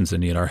of nations that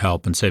need our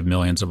help and save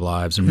millions of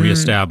lives and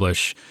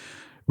reestablish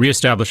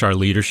our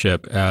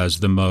leadership as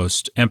the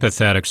most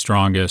empathetic,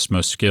 strongest,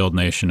 most skilled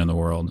nation in the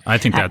world. I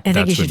think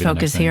you should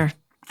focus here.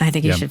 I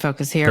think he should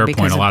focus here. Fair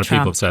because point. A lot of of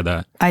people have said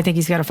that. I think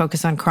he's got to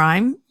focus on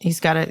crime. He's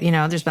got to,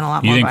 there's been a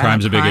lot more. You think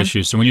crime's a big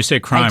issue? So when you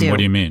say crime, what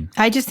do you mean?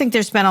 I just think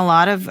there's been a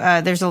lot of,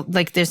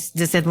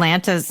 this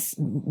Atlanta's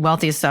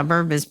wealthiest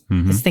suburb is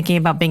thinking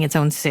about being its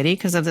own city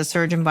because of the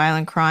surge in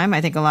violent crime. I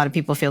think a lot of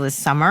people feel this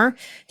summer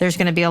there's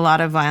going to be a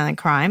lot of violent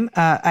crime.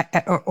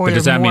 But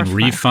does that mean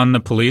refund the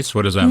police?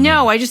 What does that mean?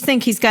 No, I just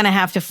think he's going to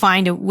have to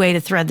find a way to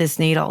thread this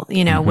needle,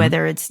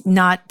 whether it's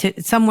not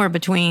somewhere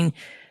between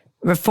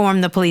reform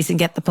the police and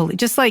get the police,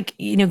 just like,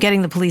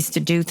 getting the police to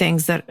do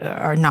things that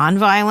are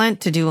nonviolent,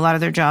 to do a lot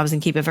of their jobs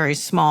and keep a very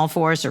small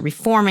force, or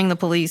reforming the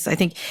police. I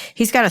think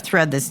he's got to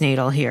thread this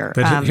needle here.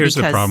 But here's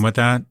the problem with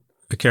that.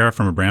 Kara,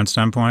 from a brand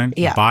standpoint,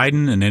 Yeah.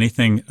 Biden and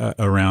anything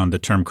around the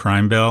term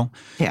crime bill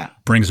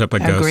brings up a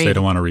ghost Agreed. they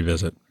don't want to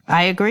revisit.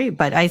 I agree.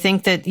 But I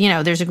think that,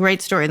 there's a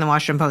great story in the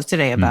Washington Post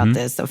today about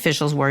this. The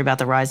officials worry about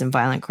the rise in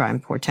violent crime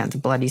portends a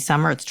bloody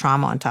summer. It's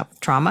trauma on top of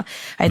trauma.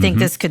 I think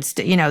this could,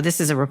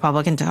 this is a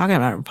Republican talking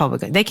about a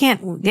Republican. They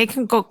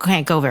can't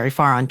go very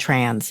far on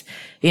trans.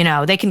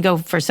 They can go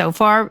for so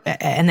far,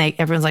 and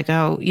everyone's like,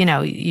 oh,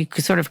 you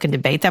sort of can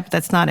debate that, but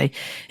that's not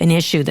an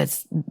issue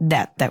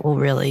that will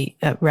really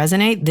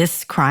resonate.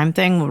 This crime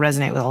thing will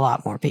resonate with a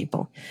lot more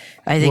people.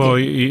 I think.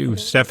 Well,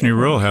 Stephanie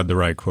Ruhle had the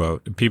right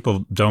quote.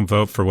 People don't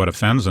vote for what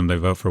offends them; they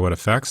vote for what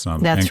affects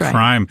them. That's right.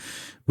 Crime,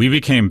 we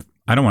became.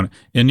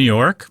 In New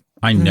York.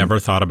 I never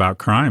thought about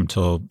crime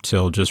till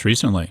just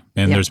recently,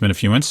 and there's been a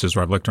few instances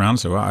where I've looked around and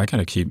said, "Well, I got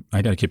to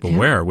keep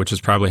aware," which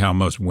is probably how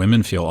most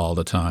women feel all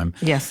the time.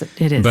 Yes,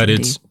 it is. But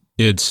indeed.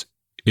 it's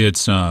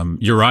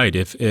you're right.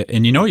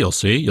 You'll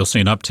see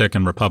an uptick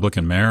in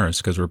Republican mayors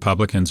because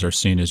Republicans are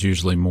seen as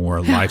usually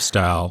more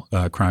lifestyle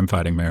crime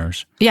fighting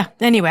mayors. Yeah.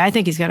 Anyway, I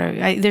think he's got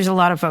there's a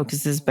lot of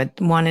focuses, but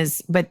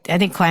I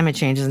think climate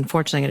change is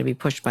unfortunately going to be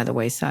pushed by the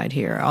wayside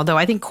here. Although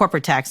I think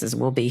corporate taxes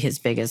will be his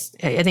biggest.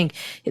 I think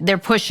they're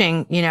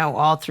pushing,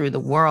 all through the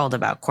world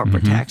about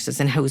corporate taxes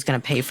and who's going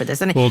to pay for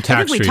this. And I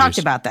think we talked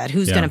about that.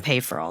 Who's going to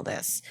pay for all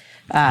this?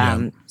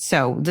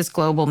 So this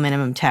global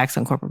minimum tax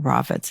on corporate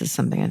profits is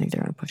something I think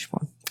they're going to push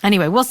for.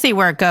 Anyway, we'll see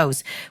where it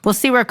goes.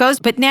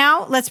 But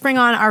now let's bring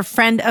on our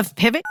friend of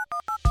Pivot,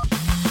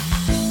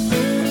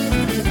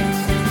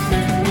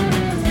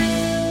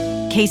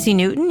 Casey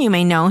Newton. You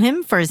may know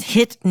him for his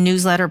hit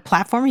newsletter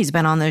platform. He's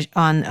been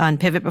on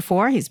Pivot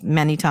before. He's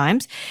many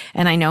times.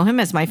 And I know him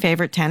as my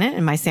favorite tenant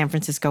in my San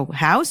Francisco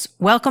house.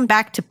 Welcome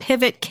back to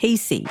Pivot,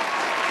 Casey.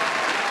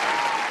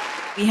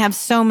 We have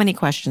so many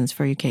questions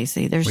for you,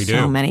 Casey. There's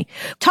so many.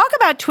 Talk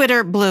about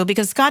Twitter Blue,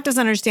 because Scott doesn't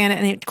understand it,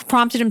 and it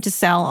prompted him to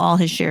sell all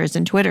his shares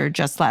in Twitter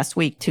just last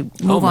week to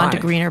move on to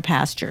greener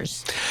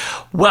pastures.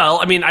 Well,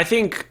 I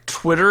think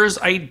Twitter's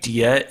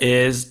idea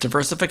is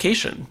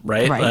diversification,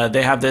 right?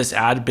 They have this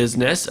ad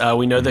business.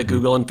 We know that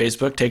Google and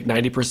Facebook take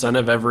 90%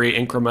 of every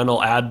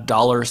incremental ad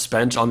dollar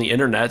spent on the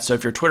internet. So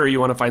if you're Twitter, you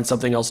want to find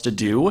something else to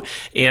do.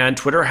 And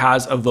Twitter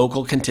has a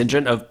vocal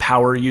contingent of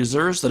power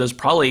users that is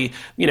probably,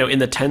 in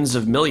the tens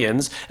of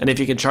millions. And if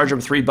you can charge them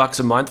 $3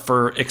 a month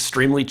for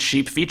extremely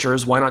cheap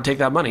features, why not take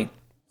that money?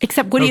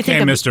 Except, what do you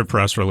think? Okay, Mr.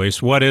 Press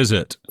Release, what is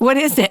it? What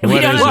is it? We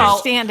don't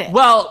understand it.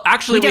 Well,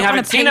 actually, we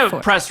haven't seen a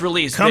press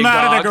release. Come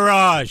out of the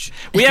garage.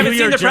 We haven't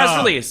seen the press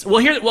release.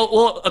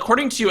 Well,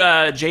 according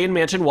to Jane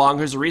Manchun Wong,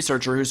 who's a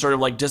researcher who sort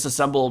of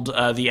disassembled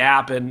the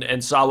app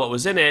and saw what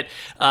was in it.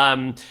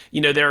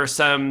 There are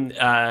some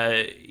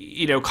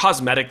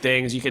cosmetic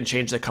things. You can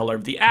change the color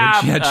of the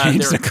app.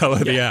 Change the color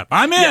of the app.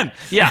 I'm in.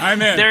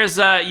 I'm in. There's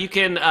you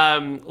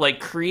can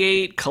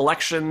create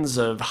collections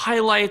of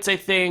highlights. I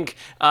think.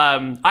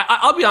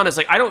 I'll be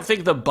honest, I don't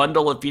think the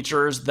bundle of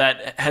features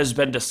that has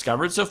been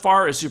discovered so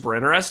far is super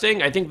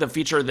interesting. I think the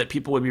feature that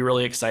people would be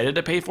really excited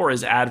to pay for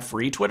is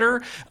ad-free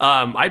Twitter.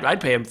 I'd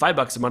pay them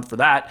 $5 a month for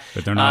that.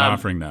 But they're not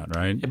offering that,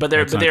 right? But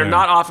they're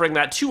not offering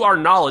that to our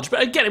knowledge.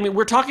 But again,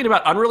 we're talking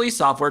about unreleased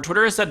software.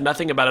 Twitter has said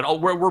nothing about it.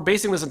 We're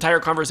basing this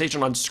entire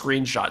conversation on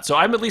screenshots. So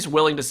I'm at least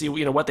willing to see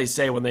what they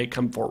say when they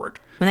come forward.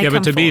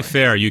 But to be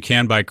fair, you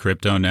can buy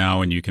crypto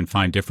now and you can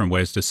find different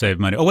ways to save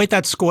money. Oh, wait,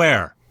 that's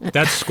Square.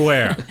 That's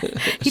Square.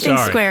 He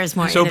thinks Square is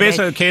more so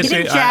basically, Casey, he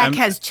thinks Jack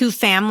has two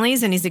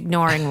families and he's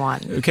ignoring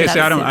one. Casey,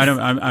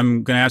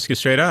 I'm going to ask you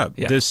straight up.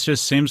 Yeah. This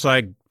just seems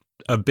like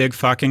a big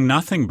fucking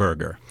nothing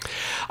burger.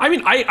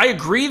 I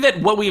agree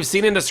that what we've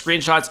seen in the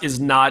screenshots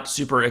is not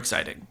super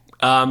exciting.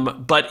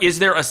 But is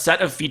there a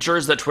set of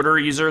features that Twitter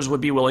users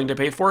would be willing to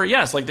pay for?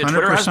 Yes, Twitter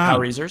 100%. has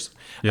power users.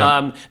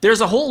 Yep. There's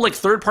a whole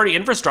third-party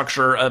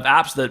infrastructure of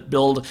apps that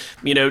build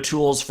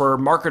tools for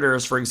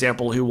marketers, for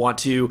example, who want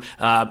to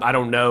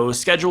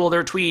schedule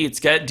their tweets,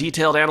 get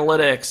detailed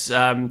analytics.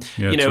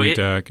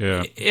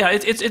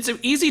 It's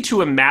easy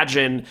to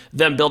imagine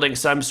them building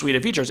some suite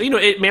of features.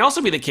 It may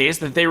also be the case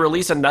that they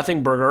release a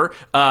nothing burger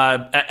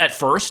at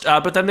first,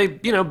 but then they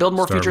build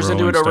more features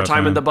into it over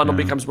time, and the bundle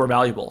becomes more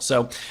valuable.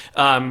 So.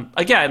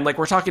 Again,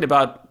 we're talking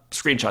about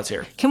screenshots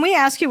here. Can we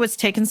ask you what's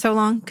taken so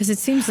long? Because it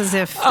seems as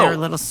if they're a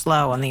little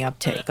slow on the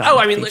uptake.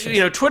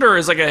 Twitter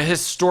is a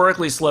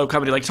historically slow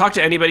company. Talk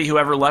to anybody who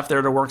ever left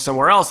there to work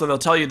somewhere else, and they'll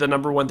tell you the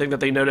number one thing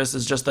that they notice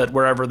is just that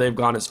wherever they've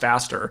gone is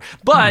faster.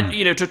 But,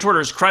 to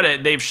Twitter's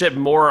credit, they've shipped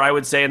more, I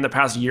would say, in the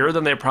past year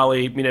than they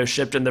probably,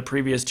 shipped in the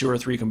previous 2 or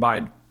 3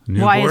 combined.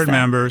 New board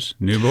members.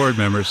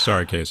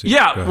 Sorry, Casey.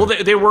 Yeah, well,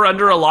 they were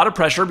under a lot of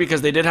pressure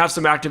because they did have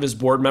some activist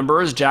board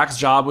members. Jack's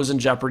job was in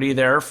jeopardy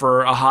there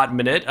for a hot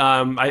minute.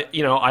 I'm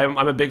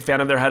a big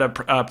fan of their head of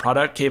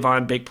product,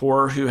 Kayvon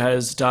Bakepour, who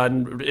has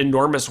done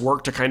enormous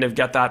work to kind of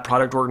get that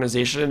product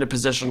organization in a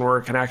position where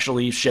it can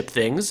actually ship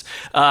things.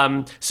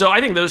 So I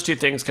think those two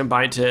things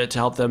combined to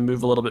help them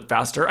move a little bit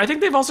faster. I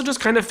think they've also just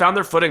kind of found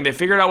their footing. They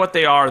figured out what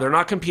they are. They're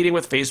not competing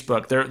with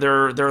Facebook.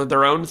 They're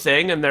their own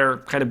thing, and they're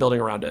kind of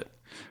building around it.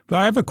 But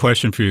I have a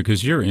question for you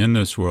because you're in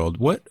this world.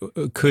 What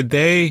could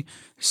they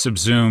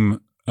subsume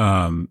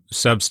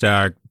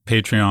Substack,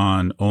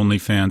 Patreon,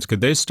 OnlyFans,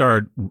 could they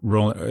start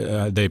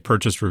they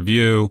purchase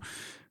review?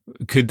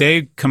 Could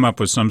they come up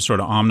with some sort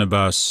of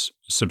omnibus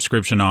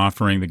subscription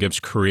offering that gives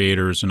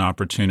creators an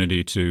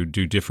opportunity to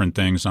do different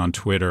things on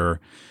Twitter?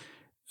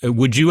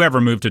 Would you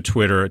ever move to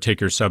Twitter, take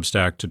your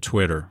Substack to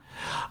Twitter?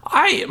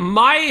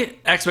 My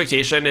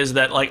expectation is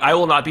that I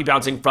will not be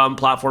bouncing from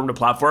platform to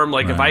platform.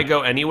 If I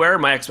go anywhere,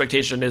 my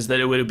expectation is that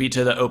it would be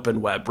to the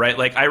open web,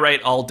 right? I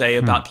write all day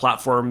about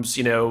platforms,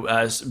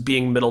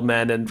 being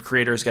middlemen and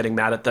creators getting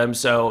mad at them.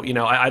 So,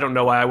 I don't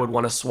know why I would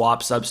want to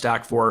swap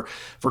Substack for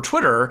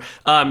Twitter.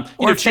 Or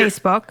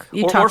Facebook.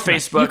 Or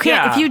Facebook. You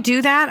can't, if you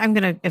do that, I'm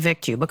going to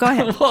evict you, but go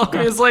ahead.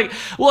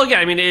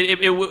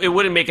 It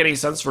wouldn't make any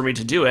sense for me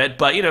to do it,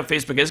 but,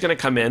 Facebook is going to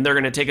come in. They're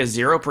going to take a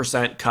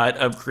 0% cut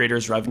of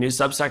creators' revenue.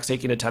 Substack's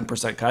taking a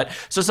 10% cut.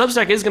 So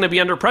Substack is going to be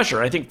under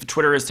pressure. I think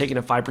Twitter is taking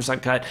a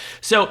 5% cut.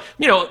 So,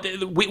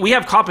 we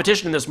have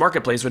competition in this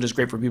marketplace, which is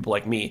great for people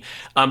like me.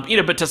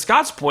 But to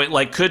Scott's point,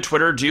 could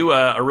Twitter do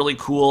a really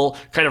cool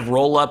kind of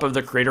roll up of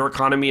the creator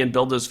economy and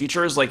build those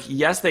features?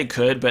 Yes, they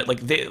could, but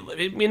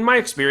in my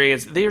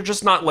experience, they are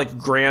just not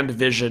grand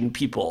vision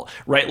people,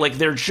 right?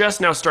 They're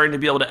just now starting to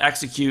be able to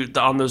execute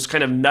on those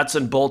kind of nuts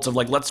and bolts of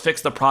let's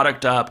fix the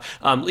product up.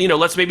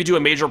 Let's maybe do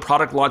a major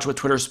product launch with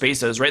Twitter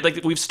Spaces,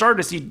 right? We've started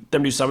to see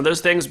them do some of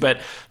those things, but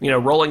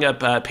rolling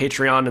up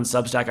Patreon and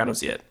Substack, I don't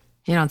see it.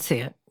 You don't see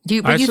it.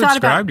 I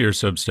subscribed to your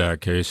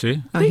Substack,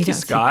 Casey. Thank you,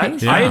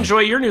 Scott. Yeah. I enjoy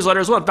your newsletter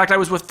as well. In fact, I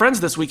was with friends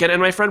this weekend,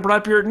 and my friend brought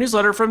up your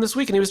newsletter from this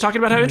week, and he was talking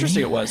about how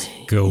interesting it was.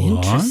 Go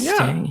on.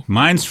 Yeah.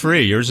 Mine's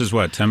free. Yours is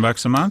what,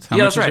 $10 a month? How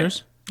much that's is right.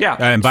 yours? Yeah.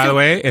 And by the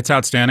way, it's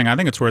outstanding. I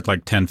think it's worth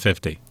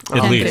 $10.50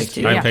 at least.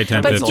 Yeah. I pay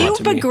 $10.50. But do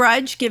you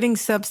begrudge giving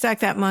Substack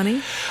that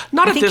money?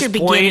 Not at this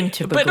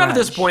point. But not at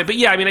this point. But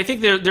yeah, I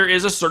think there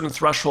is a certain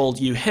threshold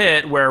you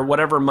hit where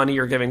whatever money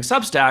you're giving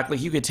Substack,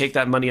 you could take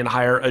that money and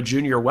hire a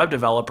junior web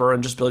developer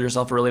and just build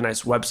yourself a really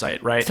nice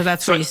website, right? So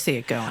that's where you see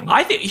it going.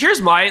 I think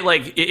here's my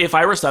if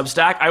I were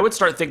Substack, I would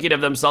start thinking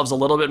of themselves a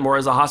little bit more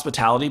as a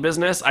hospitality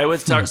business. I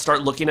would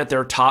start looking at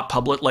their top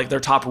public, their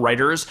top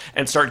writers,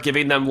 and start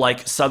giving them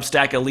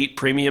Substack Elite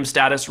Premium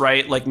status,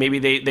 right? Maybe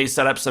they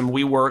set up some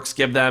WeWorks,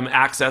 give them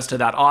access to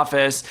that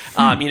office,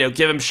 give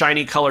them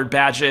shiny colored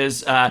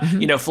badges,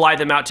 fly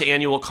them out to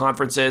annual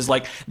conferences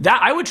that.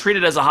 I would treat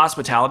it as a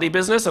hospitality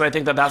business, and I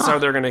think that's how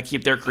they're going to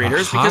keep their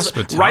creators,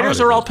 because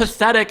writers are all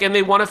pathetic and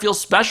they want to feel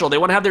special. They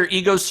want to have their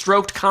ego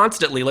stroked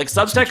constantly.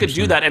 Substack could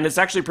do that, and it's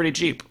actually pretty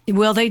cheap.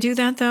 Will they do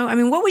that though?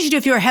 What would you do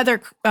if you were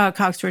Heather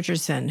Cox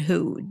Richardson,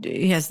 who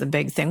has the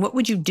big thing? What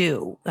would you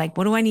do?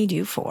 What do I need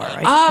you for?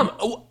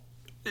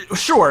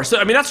 Sure.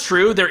 So, that's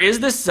true. There is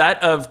this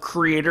set of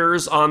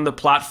creators on the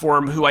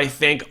platform who I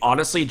think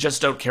honestly just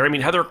don't care.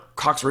 Heather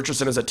Cox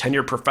Richardson is a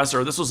tenured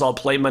professor. This was all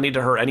play money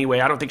to her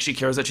anyway. I don't think she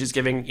cares that she's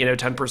giving,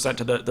 10%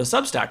 to the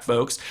Substack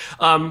folks.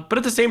 But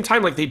at the same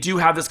time, they do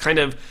have this kind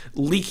of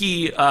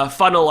leaky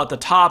funnel at the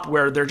top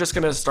where they're just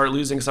going to start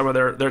losing some of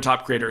their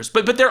top creators.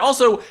 But they're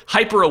also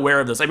hyper aware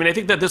of this. I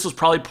think that this was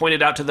probably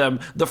pointed out to them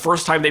the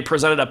first time they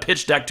presented a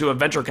pitch deck to a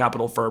venture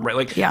capital firm,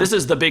 right? This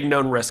is the big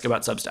known risk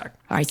about Substack.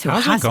 All right. So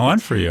how's it going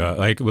for you?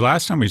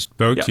 Last time we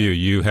spoke to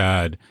you,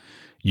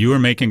 you were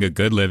making a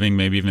good living,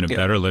 maybe even a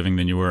better living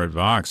than you were at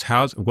Vox.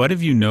 What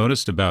have you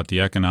noticed about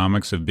the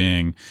economics of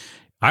being?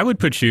 I would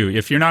put you,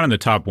 if you're not in the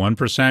top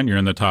 1%, you're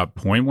in the top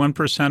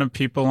 0.1% of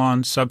people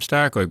on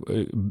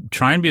Substack.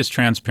 Try and be as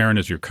transparent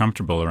as you're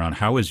comfortable around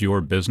how is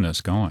your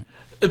business going.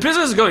 The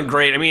business is going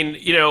great.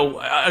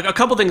 A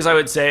couple things I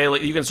would say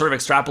you can sort of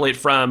extrapolate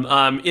from.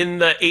 In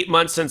the 8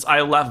 months since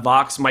I left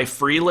Vox, my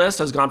free list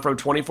has gone from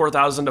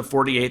 24,000 to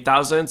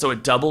 48,000. So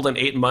it doubled in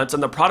 8 months.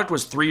 And the product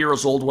was 3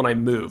 years old when I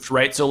moved,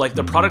 right? So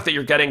the product that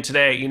you're getting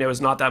today, is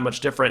not that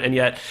much different. And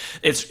yet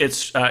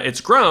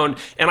it's grown.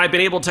 And I've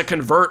been able to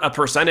convert a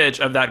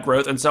percentage of that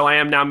growth. And so I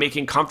am now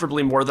making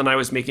comfortably more than I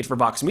was making for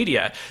Vox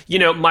Media.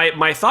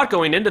 My thought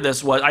going into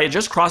this was I had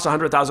just crossed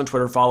 100,000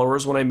 Twitter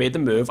followers when I made the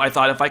move. I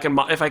thought if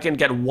I can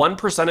get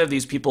 1% of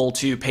these people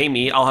to pay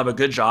me, I'll have a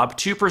good job.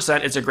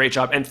 2%, it's a great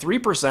job. And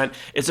 3%,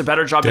 it's a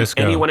better job than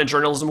anyone in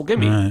journalism will give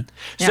me. Right.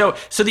 So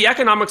the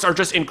economics are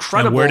just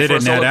incredible. Where did for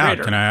it a net solo out?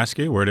 creator. Can I ask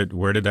you, where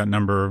did that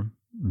number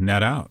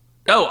net out?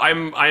 Oh,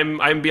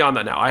 I'm beyond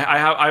that now.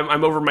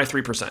 I'm over my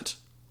 3%.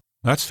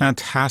 That's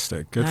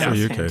fantastic. Good for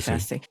you,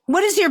 Casey.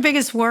 What is your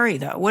biggest worry,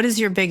 though? What is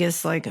your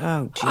biggest, what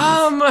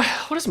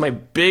is my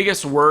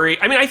biggest worry?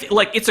 I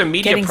think it's a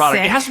media Getting product.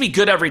 sick. It has to be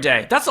good every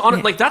day. That's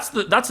that's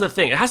the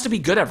thing. It has to be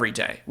good every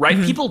day, right?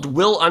 Mm-hmm. People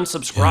will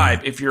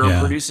unsubscribe if you're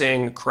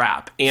producing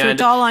crap. And so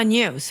it's all on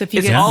you. So if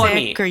you get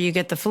sick or you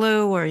get the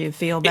flu or you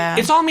feel bad.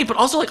 It's all on me, but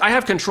also I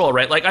have control,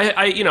 right?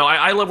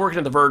 I love working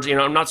at The Verge,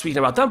 I'm not speaking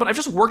about them, but I've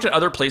just worked at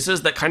other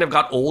places that kind of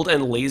got old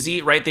and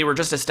lazy, right? They were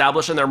just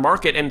established in their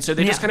market. And so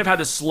they just kind of had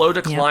to slow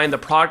slow decline. The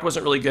product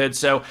wasn't really good.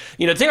 So,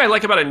 the thing I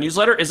like about a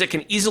newsletter is it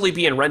can easily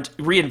be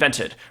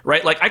reinvented,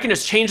 right? Like I can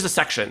just change the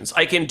sections.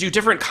 I can do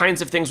different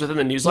kinds of things within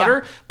the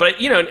newsletter. But,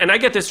 and I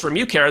get this from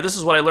you, Kara. This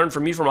is what I learned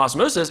from you from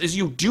Osmosis, is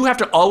you do have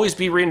to always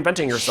be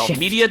reinventing yourself. Shift.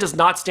 Media does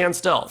not stand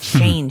still.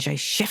 Change. I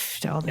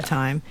shift all the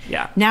time.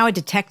 Yeah. Now a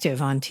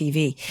detective on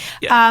TV.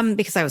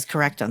 Because I was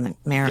correct on the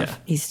mayor of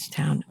East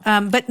Town.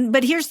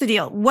 But here's the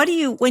deal.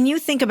 When you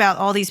think about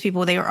all these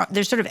people,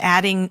 they're sort of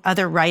adding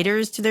other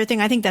writers to their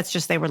thing. I think that's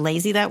just they were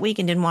lazy that week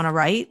and didn't want to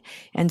write.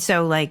 And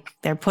so like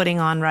they're putting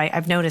on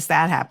I've noticed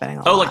that happening a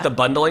lot. Oh, like the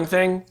bundling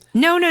thing?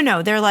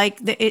 No. They're like,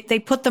 they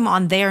put them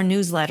on their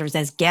newsletters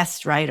as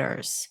guest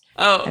writers.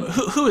 Oh,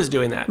 who is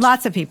doing that?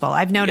 Lots of people.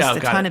 I've noticed a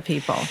ton of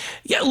people.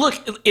 Yeah, look,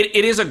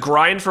 it is a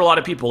grind for a lot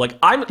of people. Like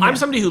I'm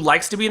somebody who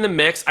likes to be in the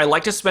mix. I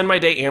like to spend my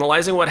day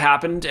analyzing what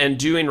happened and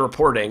doing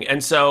reporting.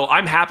 And so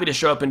I'm happy to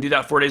show up and do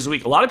that 4 days a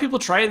week. A lot of people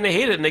try it and they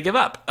hate it and they give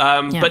up.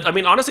 But I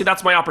mean, honestly,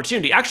 that's my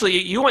opportunity. Actually,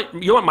 you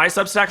want my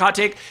Substack hot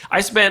take?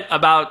 I spent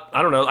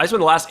the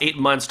last 8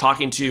 months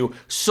talking to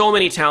so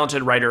many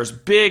talented writers,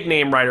 big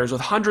name writers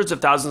with hundreds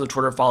of thousands of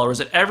Twitter followers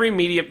at every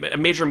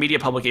major media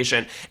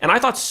publication. And I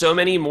thought so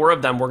many more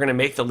of them were going to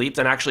make the leap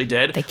than actually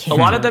did. A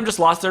lot of them just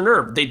lost their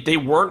nerve. They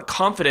weren't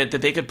confident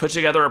that they could put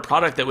together a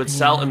product that would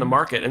sell in the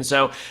market. And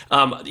so,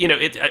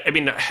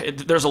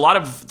 there's a lot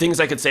of things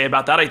I could say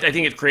about that. I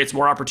think it creates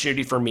more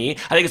opportunity for me.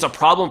 I think it's a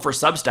problem for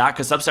Substack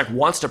because Substack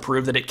wants to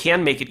prove that it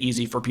can make it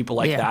easy for people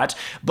like that.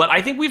 But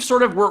I think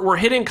we're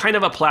hitting kind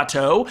of a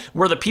plateau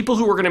where the people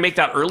who were going to make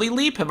that early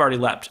leap have already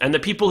leapt. And the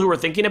people who were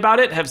thinking about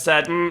it have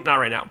said, not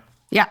right now.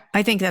 Yeah,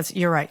 I think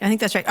you're right. I think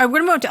that's right. All right, we're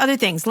going to move on to other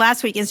things.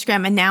 Last week,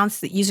 Instagram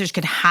announced that users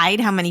could hide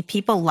how many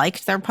people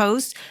liked their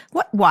posts.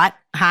 What?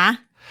 Huh?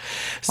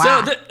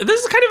 So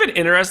this is kind of an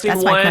interesting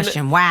one. That's my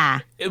question.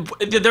 Why?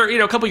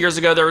 A couple years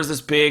ago, there was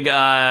this big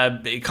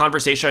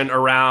conversation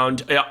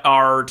around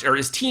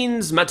is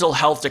teens' mental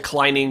health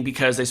declining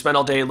because they spend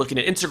all day looking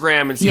at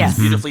Instagram and see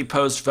beautifully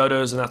posed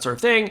photos and that sort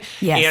of thing.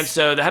 Yes. And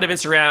so the head of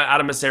Instagram,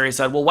 Adam Mosseri,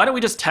 said, well, why don't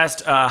we just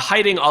test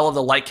hiding all of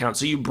the like counts?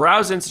 So you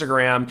browse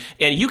Instagram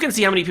and you can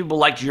see how many people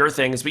liked your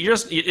things, but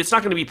it's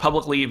not going to be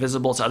publicly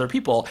visible to other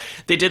people.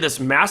 They did this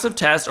massive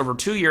test over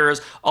 2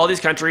 years, all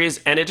these countries,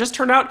 and it just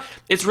turned out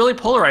it's really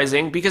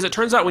polarizing because it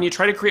turns out when you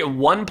try to create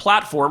one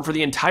platform for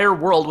the entire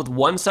world with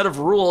one set of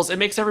rules, it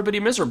makes everybody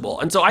miserable.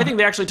 And so I think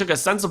they actually took a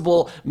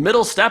sensible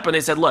middle step and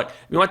they said, look,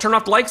 you want to turn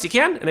off the likes? You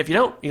can. And if you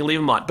don't, you can leave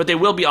them on. But they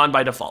will be on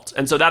by default.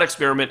 And so that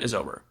experiment is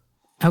over.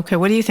 Okay.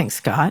 What do you think,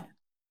 Scott?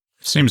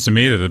 It seems to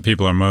me that the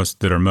people are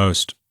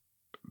most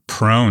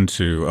prone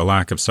to a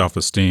lack of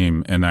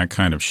self-esteem and that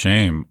kind of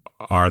shame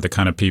are the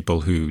kind of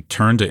people who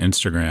turn to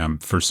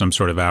Instagram for some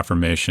sort of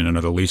affirmation and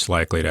are the least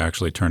likely to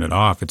actually turn it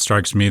off. It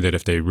strikes me that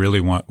if they really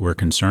were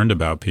concerned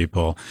about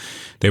people,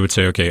 they would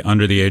say, okay,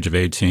 under the age of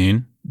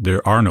 18,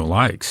 there are no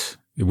likes.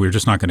 We're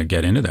just not going to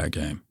get into that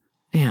game.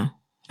 Yeah,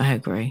 I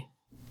agree.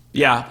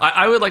 Yeah,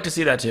 I would like to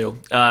see that too.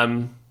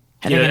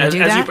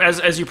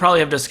 As you probably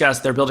have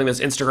discussed, they're building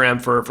this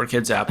Instagram for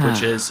kids app,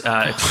 which is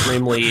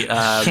extremely...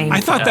 I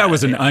thought that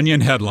was an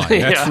Onion headline.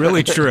 That's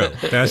really true.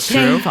 That's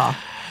shameful.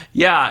 True.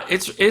 Yeah,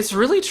 it's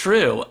really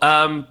true.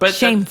 But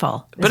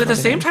shameful. But at the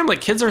same time, like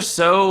kids are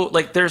so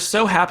they're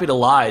so happy to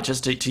lie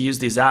just to use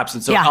these apps,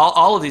 and so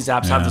all of these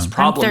apps have this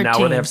problem now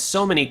where they have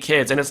so many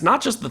kids, and it's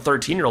not just the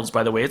 13-year-olds,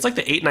 by the way. It's like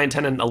the 8, 9,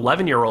 10, and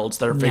 11-year-olds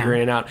that are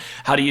figuring out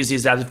how to use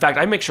these apps. In fact,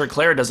 I make sure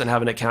Claire doesn't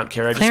have an account.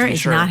 Claire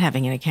is not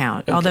having an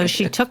account, although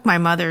she took my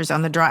mother's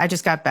on the drive. I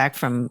just got back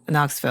from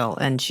Knoxville,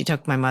 and she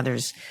took my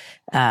mother's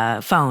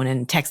phone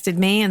and texted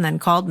me and then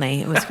called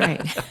me. It was great.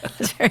 It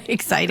was very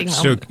exciting.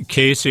 So,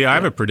 Casey, I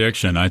have a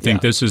prediction. I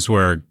think this is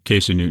where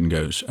Casey Newton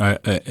goes.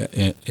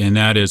 And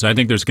that is, I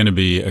think there's going to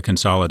be a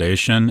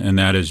consolidation, and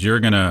that is you're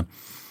going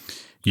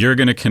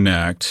to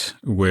connect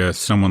with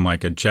someone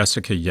like a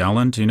Jessica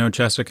Yellen. Do you know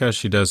Jessica?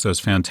 She does those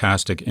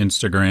fantastic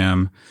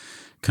Instagram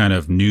kind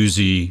of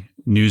newsy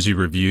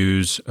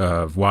reviews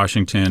of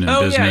Washington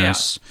and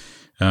business. Yeah.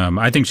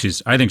 I think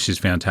she's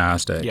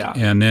fantastic. Yeah.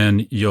 And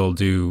then you'll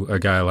do a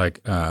guy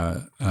like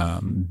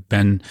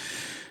Ben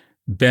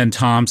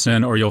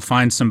Thompson, or you'll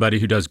find somebody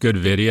who does good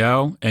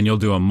video, and you'll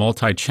do a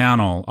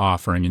multi-channel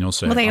offering, and you'll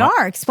say, well, they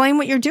are. Explain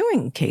what you're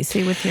doing,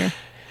 Casey, with your...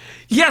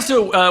 Yeah,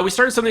 so we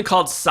started something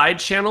called Side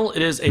Channel.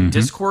 It is a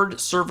Discord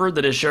server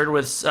that is shared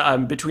with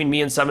between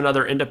me and 7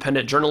 other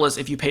independent journalists.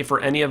 If you pay for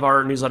any of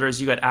our newsletters,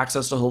 you get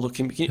access to the whole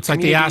community. It's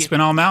like the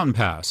Aspinall Mountain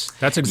Pass.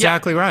 That's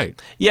exactly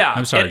right. Yeah.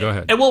 I'm sorry, go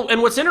ahead.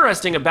 And what's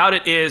interesting about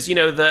it is,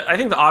 I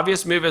think the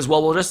obvious move is,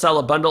 well, we'll just sell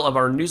a bundle of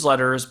our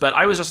newsletters, but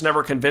I was just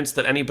never convinced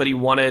that anybody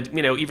wanted,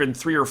 even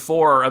 3 or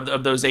 4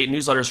 of those 8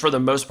 newsletters for the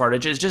most part. It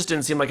just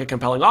didn't seem like a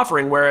compelling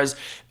offering, whereas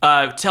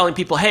telling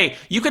people, hey,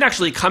 you can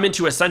actually come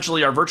into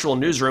essentially our virtual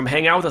newsroom,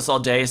 hang out with us all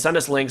day, send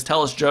us links,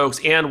 tell us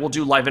jokes, and we'll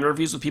do live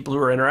interviews with people who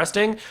are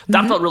interesting.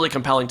 That felt really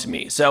compelling to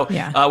me. So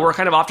we're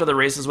kind of off to the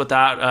races with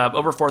that.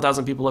 Over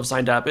 4,000 people have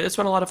signed up. It's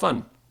been a lot of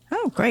fun.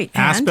 Oh, great.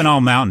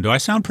 Aspinall Mountain. Do I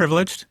sound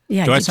privileged?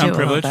 Yeah, do I sound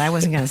privileged? But I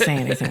wasn't going to say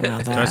anything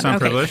about that. Do I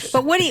sound privileged?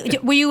 But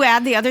will you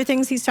add the other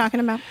things he's talking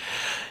about?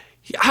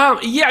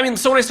 Yeah, I mean,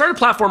 so when I started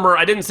Platformer,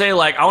 I didn't say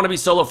like I want to be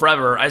solo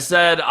forever. I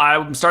said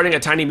I'm starting a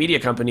tiny media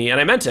company,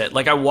 and I meant it.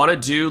 Like I want to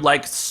do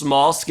like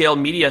small scale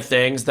media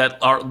things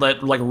that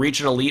like reach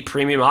an elite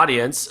premium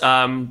audience,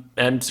 and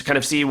kind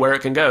of see where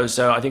it can go.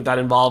 So I think that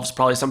involves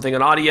probably something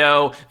in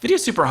audio. Video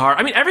is super hard.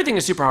 I mean, everything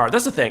is super hard.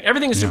 That's the thing.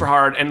 Everything is super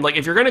hard, and like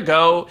if you're gonna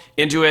go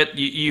into it,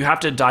 you have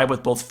to dive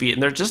with both feet.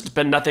 And there's just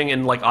been nothing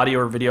in like audio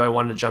or video I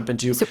wanted to jump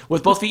into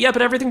with both feet. Yeah,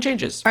 but everything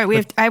changes. All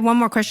right, I have one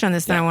more question on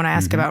this. Then I want to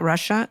ask about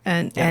Russia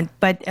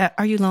But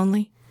are you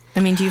lonely? I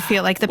mean, do you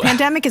feel like the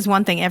pandemic is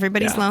one thing?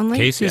 Everybody's lonely.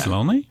 Casey's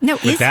lonely? No,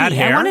 with that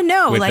hair? I want to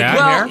know. With like,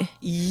 that hair?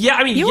 Yeah,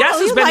 I mean, yes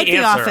has been like the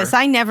answer. Office.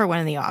 I never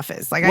went in the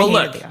office. Like, I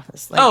hated the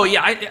office. Like,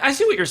 I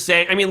see what you're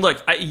saying. I mean,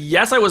 look,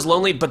 yes, I was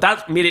lonely, but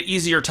that made it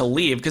easier to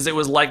leave because it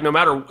was like no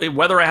matter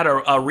whether I had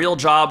a real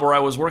job or I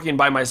was working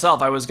by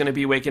myself, I was going to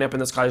be waking up in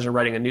this college and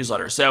writing a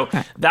newsletter. So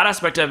that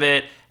aspect of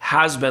it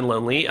has been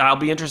lonely. I'll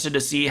be interested to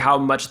see how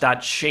much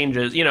that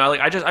changes. You know, like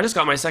I just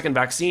got my second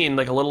vaccine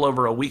like a little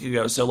over a week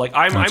ago. So like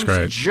I'm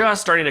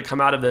just starting to come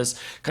out of this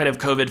kind of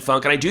COVID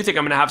funk. And I do think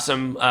I'm going to have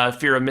some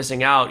fear of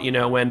missing out, you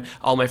know, when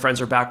all my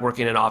friends are back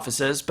working in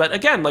offices. But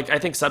again, like I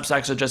think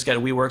Substacks will just get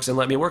WeWorks and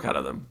let me work out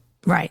of them.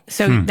 Right.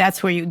 So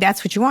that's what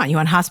you want. You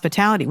want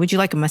hospitality. Would you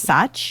like a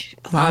massage?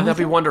 That'd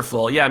be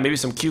wonderful. Yeah, maybe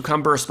some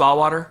cucumber spa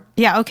water.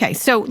 Yeah, okay.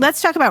 So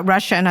let's talk about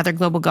Russia and other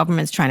global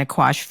governments trying to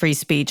quash free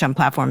speech on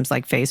platforms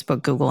like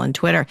Facebook, Google, and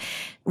Twitter.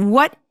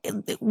 What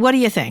do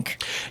you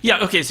think?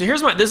 Yeah, okay. So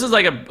this is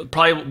like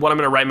probably what I'm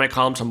going to write in my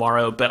column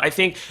tomorrow. But I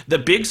think the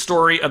big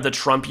story of the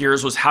Trump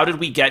years was how did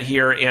we get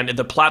here? And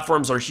the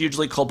platforms are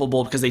hugely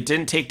culpable because they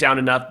didn't take down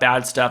enough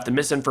bad stuff, the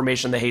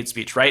misinformation, the hate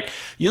speech, right?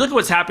 You look at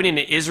what's happening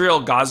in Israel,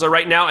 Gaza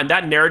right now, and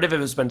that narrative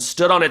has been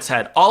stood on its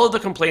head. All of the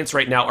complaints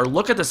right now are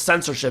look at the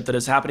censorship that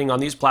is happening on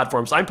these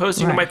platforms. I'm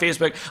posting on my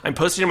Facebook, I'm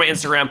posting on my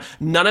Instagram.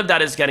 None of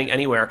that is getting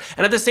anywhere.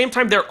 And at the same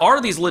time, there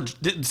are these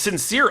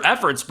sincere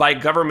efforts by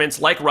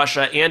governments like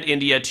Russia and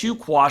India to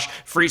quash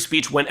free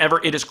speech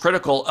whenever it is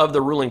critical of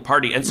the ruling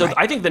party. And so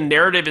I think the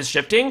narrative is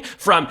shifting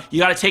from you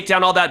got to take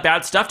down all that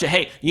bad stuff to,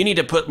 hey, you need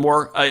to put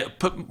more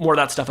of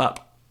that stuff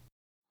up.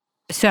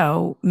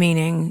 So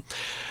meaning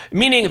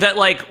that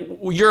like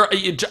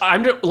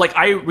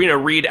I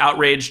read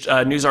outraged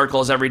news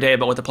articles every day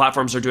about what the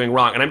platforms are doing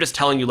wrong, and I'm just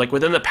telling you, like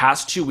within the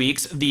past 2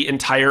 weeks, the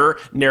entire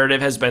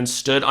narrative has been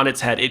stood on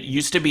its head. It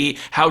used to be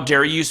how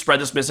dare you spread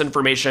this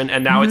misinformation,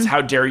 and now it's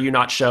how dare you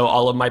not show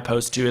all of my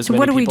posts to as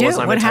many people as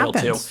I'm entitled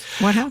to.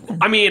 What happens?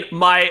 I mean,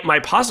 my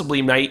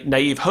possibly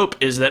naive hope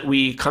is that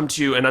we come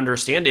to an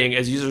understanding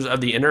as users of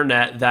the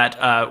internet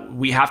that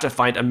we have to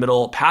find a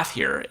middle path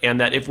here, and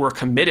that if we're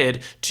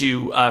committed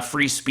to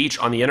free speech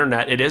on the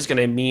internet, it is going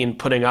to mean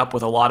putting up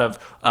with a lot of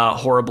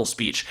horrible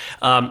speech.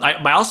 My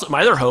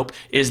other hope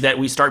is that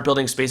we start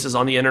building spaces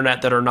on the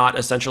internet that are not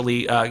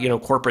essentially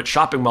corporate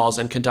shopping malls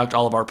and conduct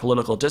all of our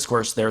political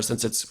discourse there,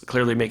 since it's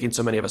clearly making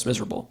so many of us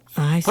miserable.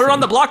 Put it on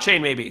the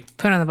blockchain, maybe.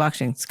 Put it on the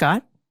blockchain.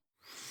 Scott?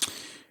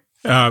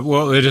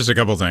 Well, just a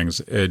couple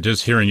things.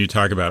 Just hearing you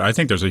talk about it, I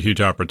think there's a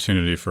huge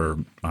opportunity for,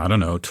 I don't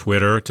know,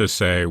 Twitter to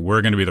say,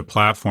 we're going to be the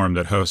platform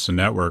that hosts a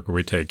network where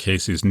we take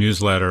Casey's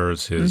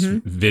newsletters, his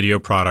video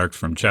product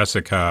from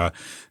Jessica,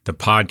 the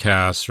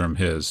podcast from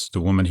the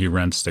woman he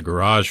rents the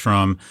garage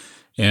from,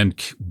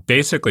 and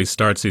basically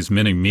starts these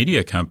mini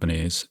media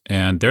companies.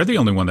 And they're the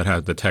only one that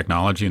has the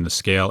technology and the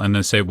scale. And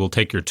then say, we'll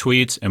take your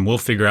tweets and we'll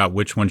figure out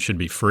which one should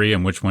be free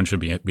and which one should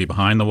be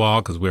behind the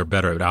wall because we're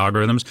better at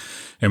algorithms.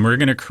 And we're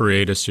going to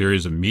create a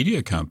series of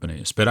media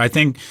companies. But I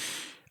think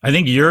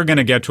you're going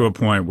to get to a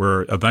point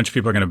where a bunch of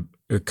people are going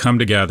to come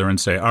together and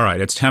say, all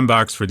right, it's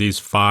 $10 for these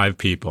 5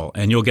 people,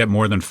 and you'll get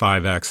more than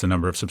 5x the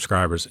number of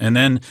subscribers. And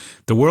then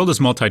the world is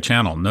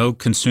multi-channel. No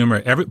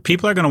consumer.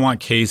 People are going to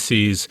want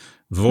Casey's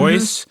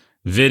voice,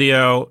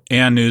 video,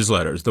 and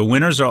newsletters. The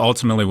winners are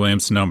ultimately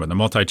Williams-Sonoma, the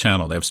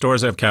multi-channel. They have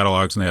stores, they have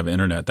catalogs, and they have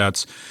internet.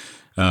 That's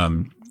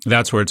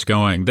where it's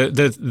going.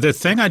 The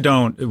thing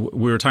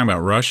we were talking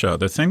about Russia,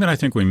 the thing that I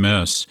think we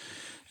miss,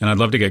 and I'd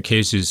love to get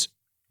Casey's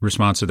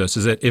response to this,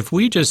 is that if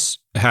we just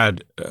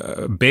had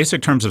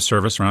basic terms of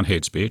service around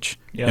hate speech,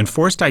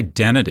 enforced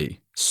identity,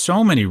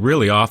 so many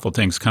really awful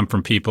things come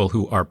from people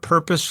who are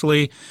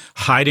purposefully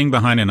hiding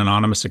behind an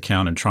anonymous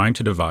account and trying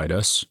to divide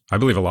us. I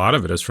believe a lot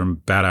of it is from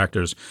bad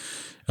actors,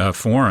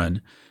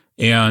 foreign,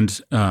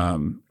 and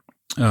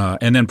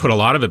then put a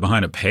lot of it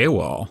behind a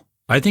paywall.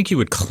 I think you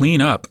would clean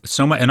up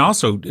so much, and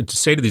also to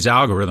say to these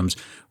algorithms,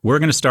 we're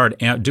going to start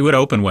do what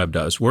Open Web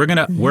does. We're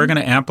going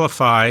to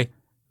amplify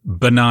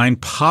benign,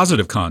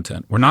 positive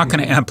content. We're not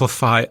going to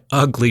amplify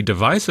ugly,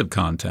 divisive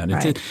content.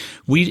 Right.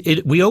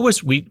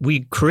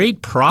 We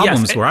create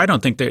problems where I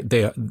don't think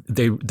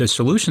the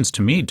solutions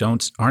to me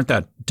aren't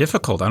that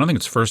difficult. I don't think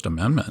it's First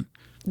Amendment.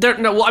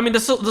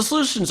 The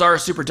solutions are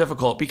super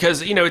difficult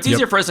because, it's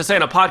easier for us to say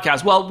in a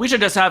podcast, well, we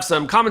should just have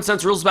some common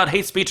sense rules about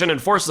hate speech and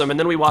enforce them, and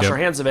then we wash our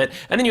hands of it.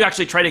 And then you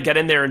actually try to get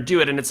in there and do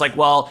it, and it's like,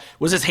 well,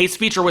 was this hate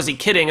speech or was he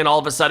kidding? And all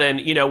of a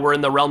sudden, we're in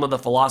the realm of the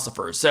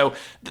philosophers. So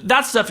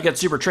that stuff gets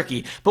super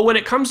tricky. But when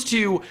it comes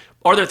to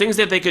Are there things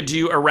that they could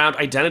do around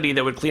identity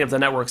that would clean up the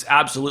networks?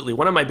 Absolutely.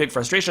 One of my big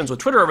frustrations with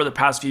Twitter over the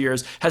past few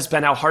years has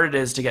been how hard it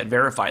is to get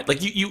verified. Like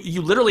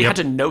you literally had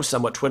to know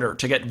someone Twitter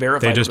to get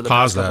verified. They just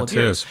paused that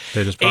too.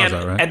 They just paused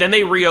that, right? And then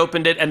they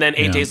reopened it, and then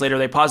 8 days later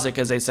they paused it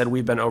because they said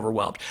we've been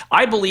overwhelmed.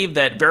 I believe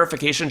that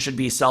verification should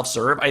be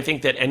self-serve. I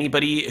think that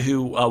anybody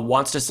who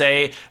wants to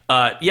say,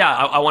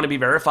 I want to be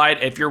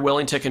verified, if you're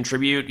willing to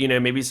contribute,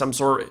 maybe some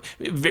sort of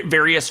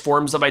various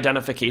forms of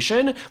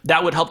identification,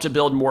 that would help to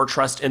build more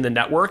trust in the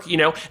network.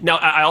 Now,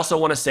 I also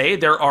want to say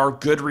there are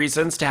good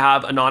reasons to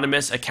have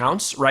anonymous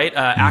accounts, right?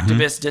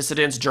 Activists,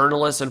 dissidents,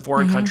 journalists in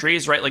foreign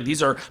countries, right? Like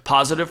these are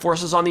positive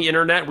forces on the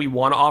internet. We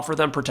want to offer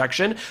them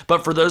protection.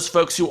 But for those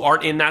folks who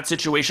aren't in that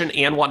situation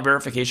and want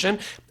verification,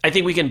 I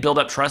think we can build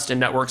up trust in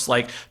networks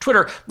like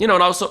Twitter. And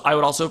also, I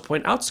would also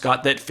point out,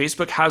 Scott, that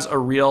Facebook has a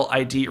real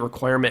ID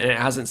requirement and it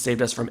hasn't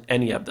saved us from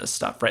any of this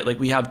stuff, right? Like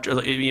we have,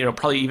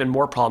 probably even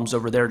more problems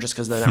over there just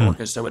because the network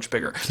is so much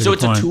bigger. So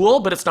it's a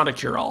tool, but it's not a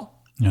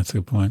cure-all. That's a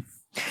good point.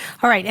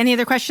 All right. Any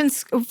other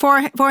questions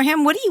for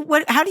him?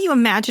 How do you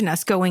imagine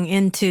us going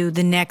into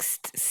the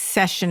next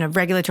session of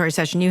regulatory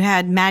session? You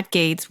had Matt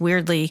Gaetz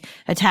weirdly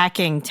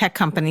attacking tech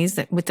companies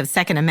with the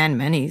Second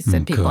Amendment. He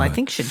said people, I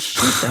think, should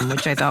shoot them,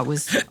 which I thought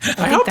was.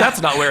 I hope that's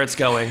not where it's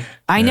going.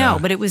 I know,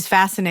 but it was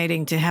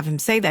fascinating to have him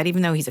say that,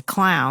 even though he's a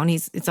clown.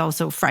 It's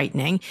also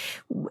frightening.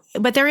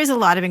 But there is a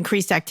lot of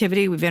increased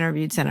activity. We've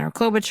interviewed Senator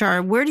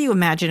Klobuchar. Where do you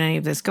imagine any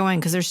of this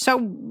going? Because there's so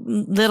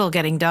little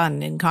getting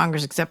done in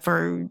Congress except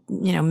for,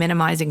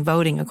 minimizing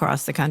voting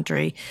across the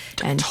country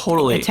and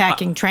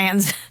attacking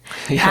trans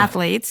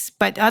athletes.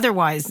 But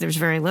otherwise, there's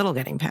very little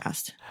getting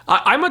passed.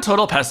 I'm a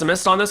total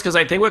pessimist on this because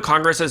I think what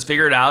Congress has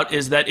figured out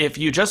is that if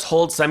you just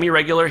hold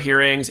semi-regular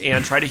hearings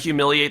and try to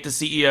humiliate the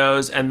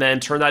CEOs and then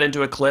turn that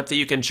into a clip that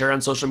you can share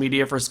on social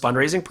media for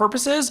fundraising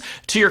purposes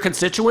to your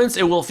constituents,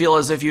 it will feel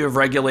as if you have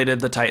regulated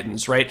the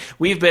titans, right?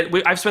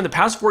 I've spent the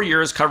past 4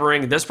 years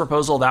covering this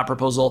proposal, that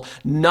proposal.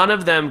 None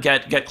of them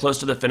get close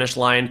to the finish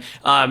line.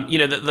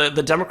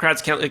 The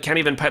Democrats can't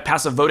even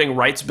pass a voting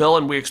rights bill,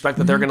 and we expect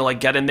that they're going to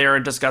get in there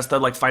and discuss the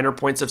finer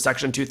points of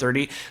Section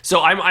 230.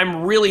 So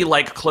I'm really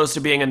close to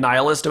being a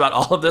nihilist about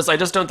all of this. I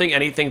just don't think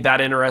anything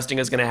that interesting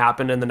is going to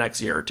happen in the next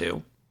year or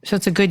two. So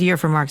it's a good year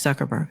for Mark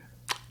Zuckerberg.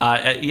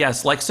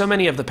 Yes, like so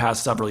many of the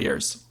past several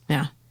years.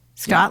 Yeah.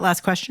 Scott,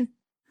 last question.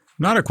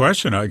 Not a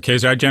question.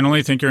 Casey, I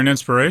generally think you're an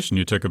inspiration.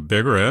 You took a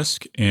big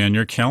risk and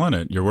you're killing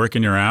it. You're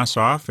working your ass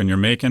off and you're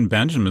making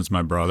Benjamins,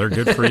 my brother.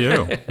 Good for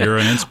you. You're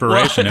an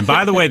inspiration. And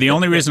by the way, the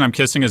only reason I'm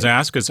kissing his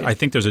ass is I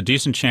think there's a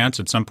decent chance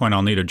at some point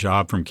I'll need a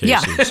job from Casey.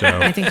 Yeah, so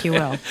I think you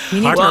will.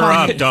 Pucker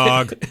up,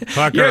 dog.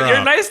 Pucker up.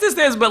 You're nice to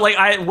this, but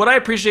what I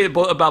appreciate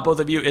about both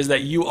of you is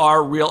that you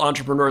are real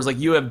entrepreneurs.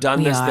 You have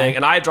done this thing,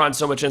 and I've drawn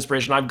so much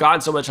inspiration. I've gotten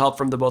so much help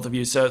from the both of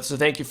you. So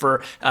thank you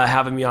for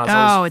having me on.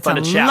 So it's fun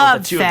to chat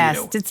with the two of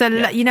you. It's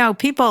a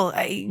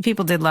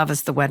people did love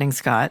us at the wedding,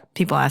 Scott.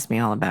 People asked me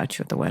all about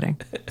you at the wedding.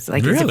 It's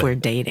as if we're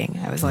dating.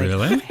 I was like,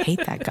 really? I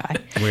hate that guy.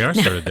 We are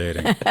started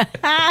dating.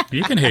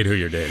 You can hate who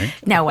you're dating.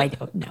 No, I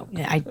don't. No,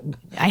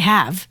 I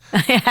have. I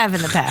have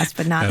in the past,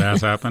 but not. That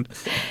has happened?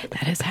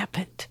 That has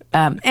happened.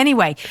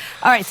 Anyway,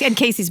 all right. And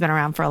Casey's been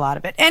around for a lot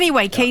of it.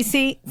 Anyway,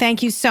 Casey,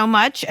 thank you so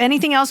much.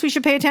 Anything else we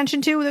should pay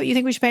attention to that you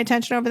think we should pay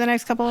attention over the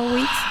next couple of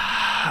weeks?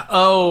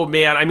 Oh,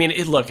 man. I mean,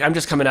 look, I'm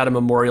just coming out of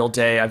Memorial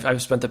Day.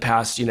 I've spent the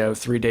past,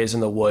 3 days in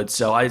the woods.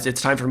 So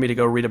it's time for me to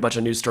go read a bunch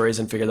of news stories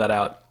and figure that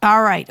out.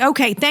 All right.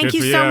 Okay. Thank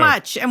you so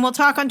much. And we'll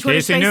talk on Twitter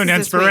Casey Spaces Noon,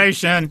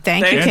 inspiration.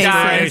 Thank you, Casey.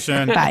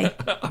 Inspiration. Bye.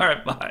 All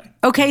right. Bye.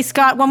 Okay,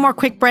 Scott, one more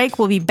quick break.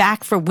 We'll be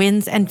back for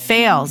wins and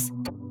fails.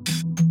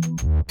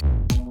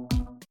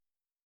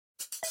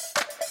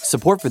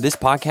 Support for this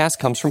podcast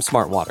comes from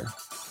Smartwater.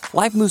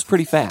 Life moves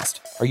pretty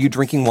fast. Are you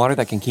drinking water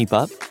that can keep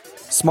up?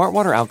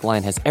 Smartwater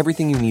Alkaline has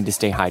everything you need to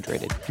stay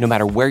hydrated, no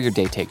matter where your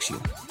day takes you.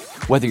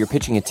 Whether you're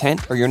pitching a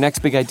tent or your next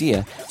big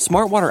idea,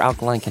 Smartwater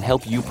Alkaline can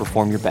help you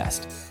perform your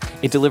best.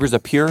 It delivers a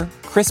pure,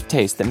 crisp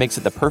taste that makes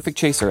it the perfect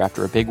chaser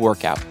after a big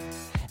workout.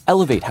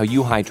 Elevate how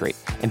you hydrate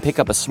and pick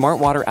up a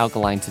Smartwater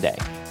Alkaline today.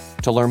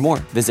 To learn more,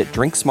 visit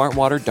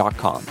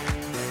drinksmartwater.com.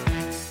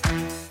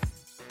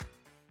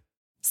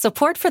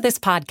 Support for this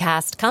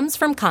podcast comes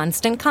from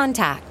Constant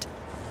Contact.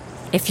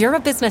 If you're a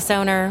business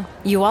owner,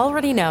 you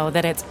already know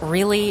that it's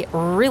really,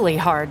 really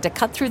hard to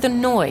cut through the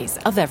noise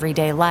of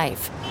everyday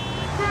life.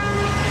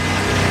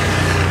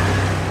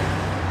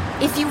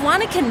 If you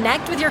want to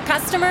connect with your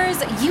customers,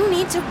 you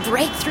need to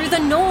break through the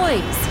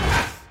noise.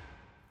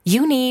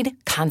 You need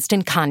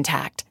Constant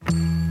Contact.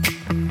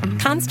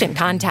 Constant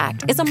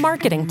Contact is a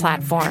marketing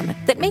platform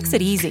that makes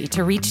it easy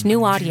to reach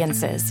new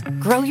audiences,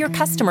 grow your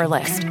customer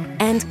list,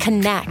 and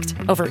connect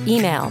over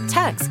email,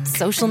 text,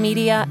 social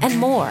media, and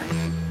more.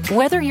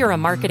 Whether you're a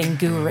marketing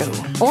guru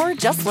or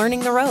just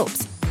learning the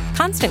ropes,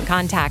 Constant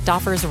Contact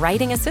offers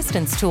writing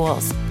assistance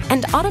tools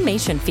and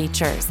automation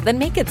features that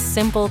make it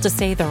simple to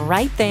say the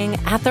right thing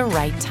at the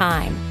right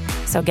time.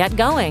 So get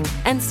going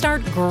and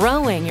start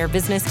growing your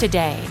business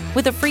today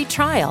with a free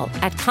trial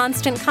at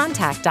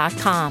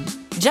ConstantContact.com.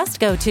 Just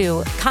go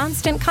to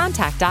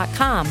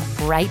ConstantContact.com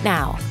right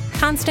now.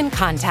 Constant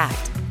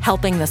Contact.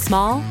 helping the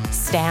small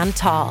stand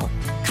tall.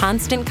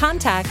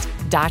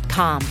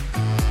 ConstantContact.com.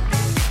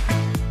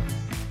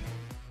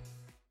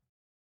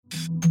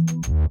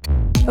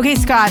 Okay,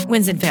 Scott,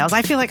 wins and fails.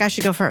 I feel like I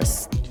should go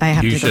first.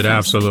 You should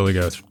absolutely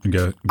go first.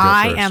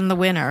 I am the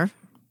winner.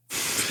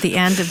 The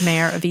end of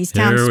Mayor of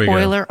Easttown. Here we go.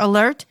 Spoiler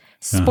alert.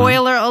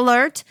 Spoiler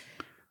alert.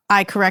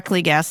 I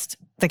correctly guessed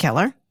the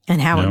killer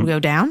and how it would go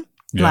down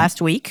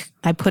last week.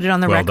 I put it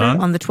on the record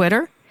on the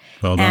Twitter.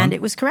 Well done. And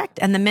it was correct.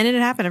 And the minute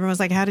it happened, everyone was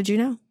like, how did you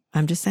know?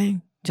 I'm just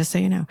saying. Just so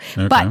you know.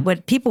 Okay. But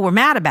what people were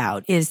mad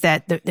about is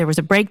that there was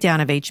a breakdown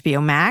of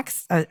HBO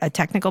Max, a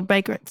technical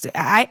break.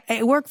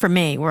 It worked for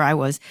me where I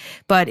was,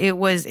 but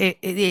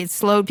it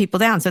slowed people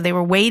down. So they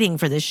were waiting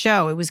for this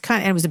show. It was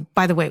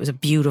by the way, it was a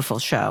beautiful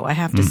show. I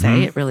have to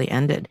say, it really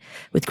ended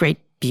with great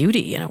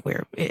beauty in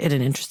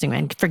an interesting way,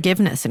 and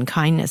forgiveness and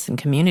kindness and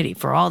community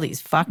for all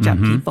these fucked up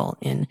people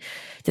in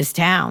this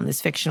town, this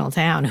fictional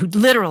town, who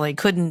literally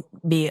couldn't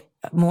be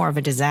more of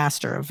a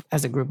disaster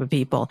as a group of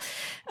people.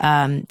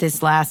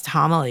 This last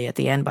homily at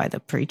the end by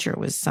the preacher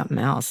was something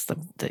else,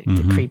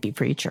 the creepy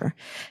preacher.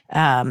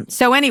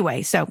 So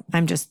anyway,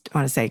 I'm just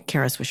want to say,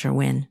 Karis Wisher,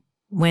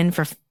 win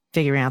for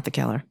figuring out the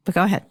killer. But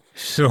go ahead.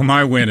 So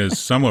my win is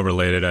somewhat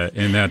related,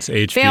 and that's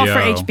HBO. Fail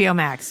for HBO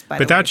Max, by the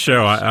way. But that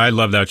show, I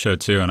love that show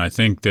too, and I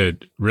think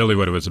that really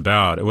what it was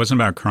about, it wasn't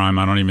about crime.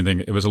 I don't even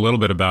think it was a little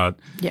bit about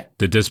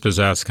the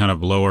dispossessed kind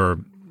of lower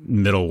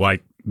middle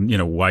white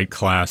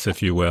class,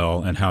 if you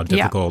will, and how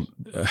difficult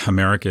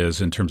America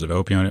is in terms of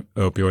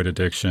opioid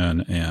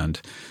addiction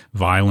and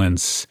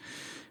violence,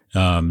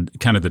 kind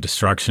of the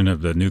destruction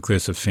of the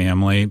nucleus of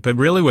family. But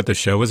really what the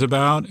show was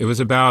about, it was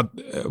about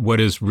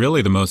what is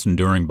really the most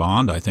enduring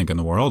bond, I think, in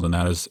the world, and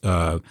that is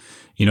the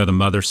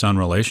mother-son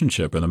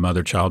relationship or the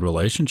mother-child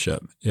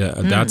relationship.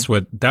 That's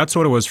what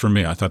it was for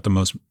me. I thought the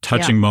most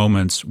touching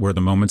moments were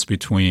the moments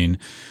between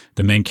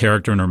the main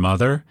character and her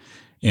mother,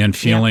 and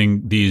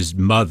feeling these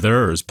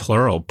mothers,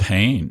 plural,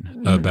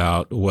 pain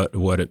about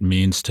what it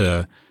means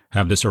to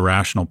have this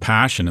irrational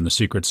passion. And the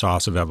secret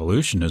sauce of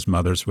evolution is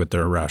mothers with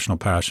their irrational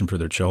passion for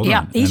their children.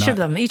 Yeah, each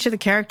of the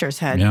characters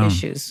had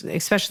issues,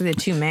 especially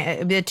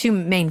the two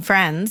main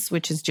friends,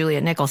 which is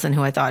Juliet Nicholson,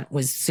 who I thought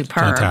was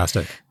superb.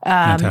 Fantastic.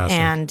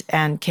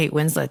 And Kate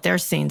Winslet. Their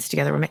scenes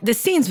together were the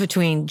scenes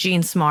between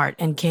Jean Smart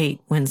and Kate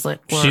Winslet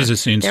were. She's a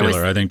scene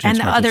stealer. I think Jean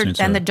Smart's a scene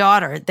stealer. And the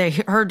daughter,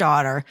 her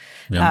daughter,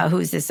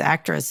 who's this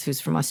actress who's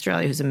from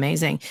Australia, who's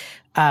amazing,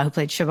 who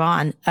played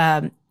Siobhan.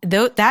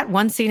 That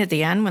one scene at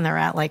the end when they're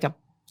at like a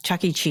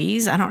Chuck E.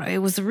 Cheese. I don't know. It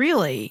was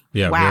really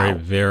wow. Very,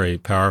 very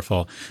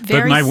powerful.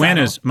 Very but my subtle.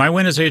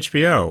 win is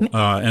HBO,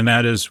 and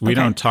that is we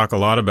don't talk a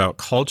lot about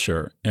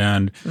culture.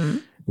 And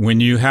when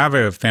you have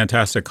a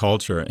fantastic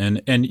culture,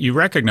 and you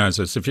recognize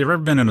this, if you've ever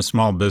been in a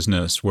small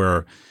business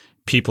where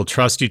people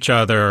trust each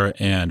other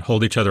and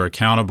hold each other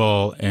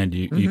accountable, and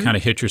you kind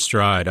of hit your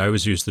stride. I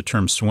always use the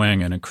term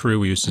swing. And in crew,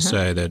 we used to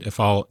say that if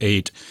all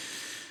 8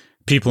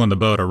 people in the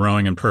boat are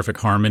rowing in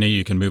perfect harmony,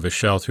 you can move a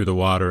shell through the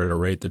water at a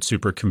rate that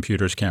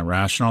supercomputers can't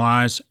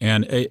rationalize.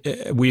 And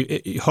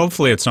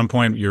hopefully at some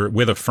point you're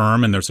with a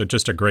firm and there's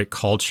just a great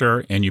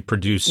culture and you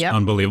produce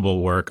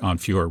unbelievable work on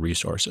fewer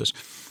resources.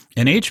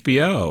 And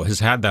HBO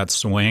has had that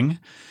swing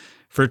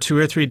for 2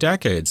 or 3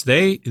 decades.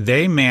 They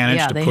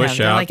managed to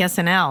push out. They're like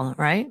SNL,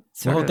 right?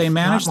 They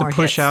managed to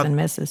push out and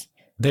misses.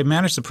 They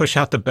managed to push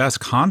out the best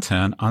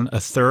content on a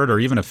third or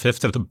even a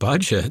fifth of the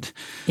budget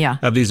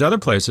of these other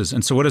places.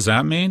 And so what does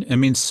that mean? It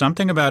means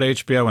something about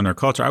HBO and their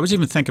culture. I was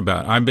even thinking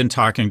about, I've been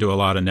talking to a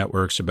lot of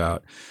networks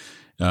about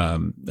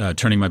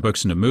turning my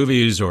books into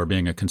movies or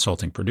being a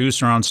consulting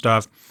producer on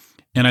stuff.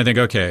 And I think,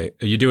 okay,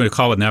 you do a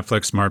call with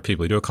Netflix, smart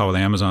people. You do a call with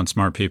Amazon,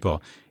 smart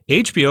people.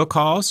 HBO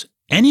calls,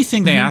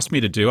 anything they ask me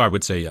to do, I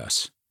would say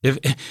yes. If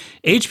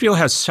HBO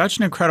has such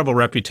an incredible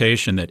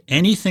reputation that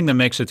anything that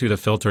makes it through the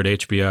filter at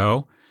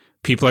HBO,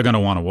 people are going to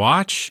want to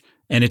watch,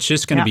 and it's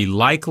just going to be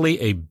likely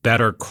a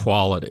better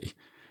quality.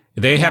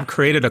 They have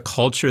created a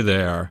culture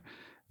there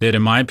that,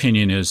 in my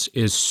opinion, is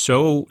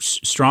so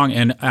strong.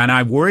 And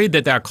I worried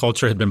that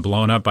culture had been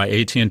blown up by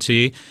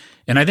AT&T.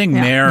 And I think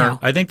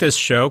I think this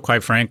show,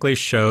 quite frankly,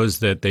 shows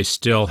that they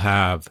still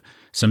have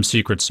some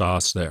secret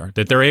sauce there,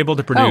 that they're able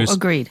to produce. Oh,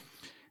 agreed.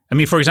 I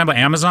mean, for example,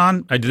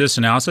 Amazon, I did this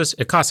analysis.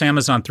 It costs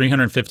Amazon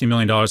 $350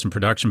 million in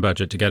production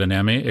budget to get an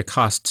Emmy. It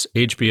costs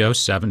HBO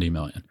 $70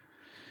 million.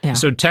 Yeah.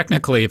 So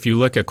technically, if you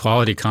look at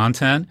quality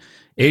content,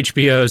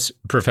 HBO's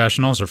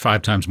professionals are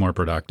 5 times more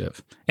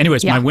productive.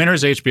 Anyways, my winner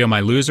is HBO. My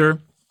loser,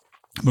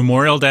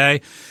 Memorial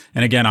Day.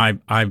 And again,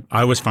 I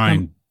always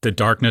find the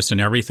darkness in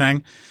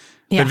everything.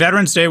 Yeah. But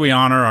Veterans Day, we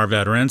honor our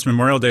veterans.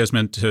 Memorial Day is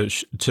meant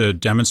to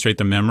demonstrate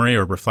the memory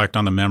or reflect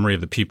on the memory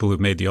of the people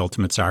who've made the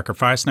ultimate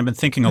sacrifice. And I've been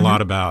thinking a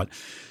lot about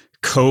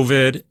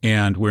COVID,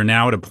 and we're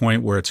now at a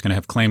point where it's going to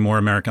have claimed more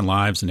American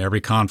lives in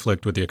every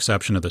conflict with the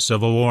exception of the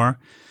Civil War.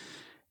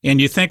 And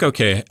you think,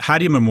 okay, how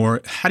do you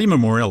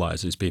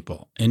memorialize these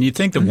people? And you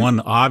think that one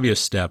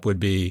obvious step would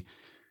be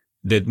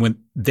that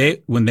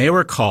when they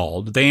were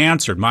called, they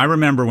answered. I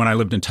remember when I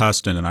lived in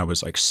Tustin and I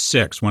was like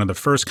 6, one of the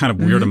first kind of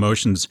weird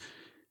emotions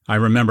I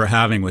remember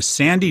having was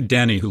Sandy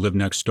Denny, who lived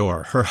next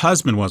door. Her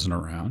husband wasn't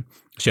around.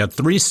 She had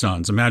 3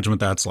 sons. Imagine what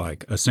that's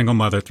like. A single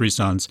mother, 3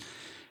 sons.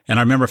 And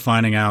I remember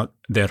finding out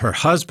that her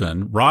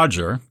husband,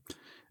 Roger,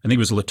 I think he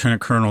was a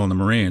lieutenant colonel in the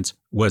Marines,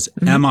 was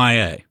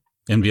MIA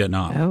in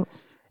Vietnam. Oh.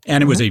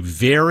 And it was a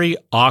very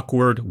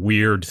awkward,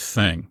 weird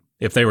thing.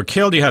 If they were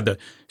killed, you had the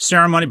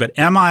ceremony, but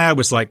MIA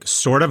was like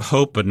sort of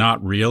hope, but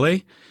not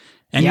really.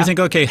 And you think,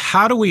 okay,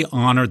 how do we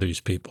honor these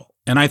people?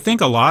 And I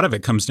think a lot of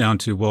it comes down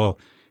to, well,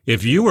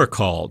 if you were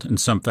called in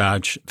some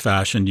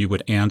fashion, you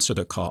would answer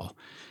the call.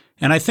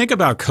 And I think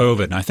about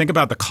COVID, and I think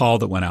about the call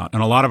that went out,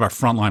 and a lot of our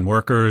frontline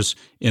workers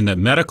in the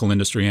medical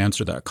industry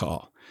answered that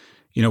call.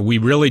 You know, we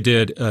really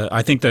did.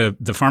 I think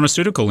the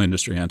pharmaceutical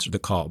industry answered the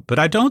call, but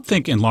I don't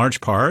think, in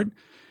large part,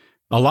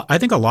 I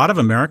think a lot of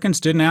Americans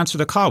didn't answer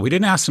the call. We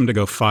didn't ask them to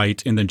go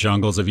fight in the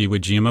jungles of Iwo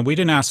Jima. We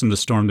didn't ask them to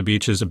storm the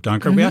beaches of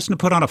Dunkirk. We asked them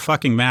to put on a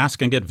fucking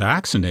mask and get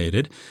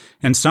vaccinated.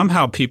 And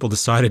somehow people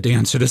decided to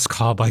answer this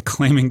call by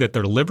claiming that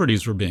their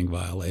liberties were being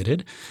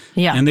violated.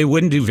 Yeah. And they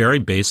wouldn't do very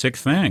basic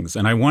things.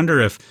 And I wonder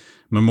if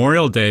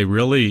Memorial Day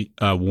really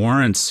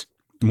warrants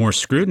more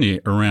scrutiny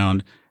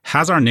around,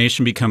 has our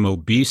nation become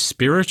obese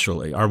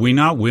spiritually? Are we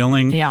not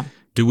willing? Yeah.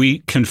 Do we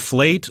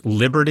conflate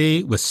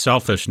liberty with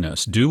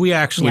selfishness? Do we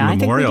actually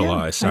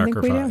memorialize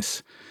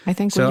sacrifice? I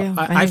think we do.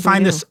 I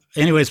find this,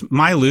 anyways,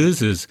 my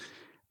lose is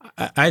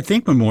I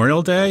think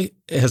Memorial Day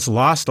has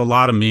lost a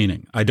lot of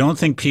meaning. I don't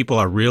think people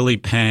are really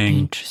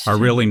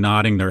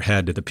nodding their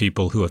head to the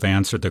people who have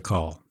answered the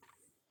call.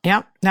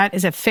 Yeah, that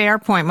is a fair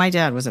point. My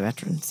dad was a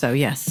veteran. So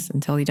yes,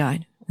 until he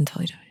died.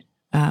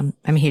 I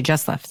mean, he had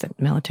just left the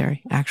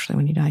military, actually,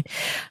 when he died.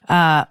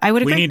 I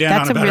would agree. We need to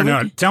end on a better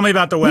note. Tell me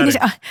about the wedding.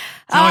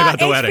 Tell me about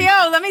the wedding.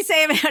 HBO, let me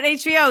say about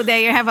HBO.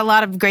 They have a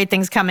lot of great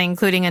things coming,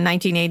 including a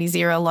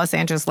 1980s-era Los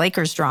Angeles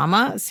Lakers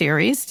drama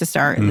series to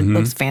start. It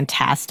looks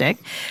fantastic.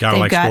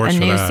 They've got a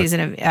new season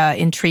of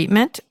In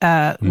Treatment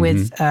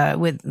with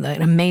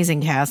an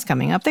amazing cast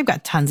coming up. They've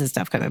got tons of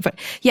stuff coming up. But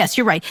yes,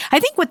 you're right. I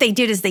think what they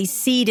did is they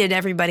seeded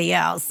everybody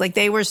else. Like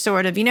they were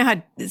sort of, you know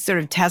how sort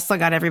of Tesla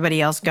got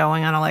everybody else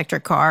going on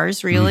electric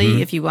cars?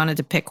 Really, if you wanted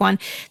to pick one.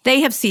 They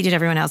have seeded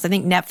everyone else. I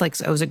think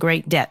Netflix owes a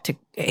great debt to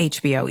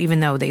HBO, even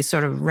though they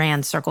sort of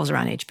ran circles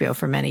around HBO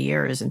for many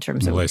years in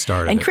terms of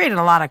created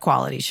a lot of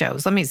quality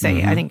shows. Let me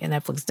say, I think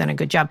Netflix has done a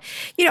good job.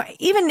 You know,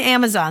 even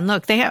Amazon.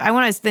 Look, they have. I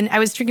was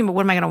thinking about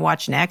what am I going to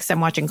watch next?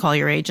 I'm watching Call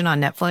Your Agent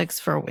on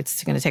Netflix.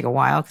 It's going to take a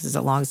while because it's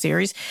a long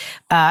series.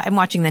 I'm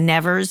watching The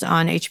Nevers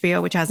on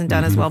HBO, which hasn't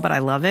done as well, but I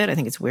love it. I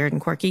think it's weird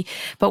and quirky.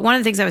 But one of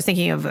the things I was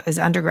thinking of is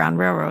Underground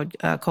Railroad.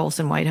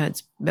 Colson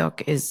Whitehead's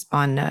book is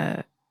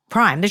on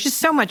Prime. There's just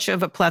so much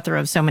of a plethora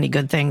of so many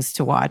good things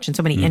to watch and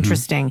so many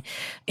interesting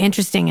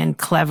and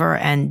clever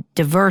and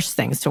diverse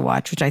things to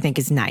watch, which I think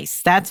is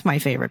nice. That's my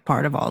favorite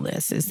part of all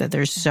this, is that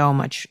there's so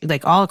much,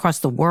 like all across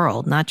the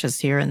world, not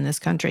just here in this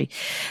country.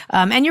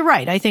 And you're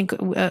right. I think,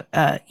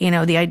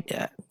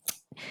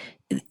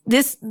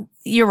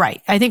 you're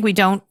right. I think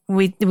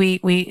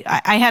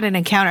I had an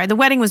encounter. The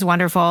wedding was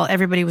wonderful.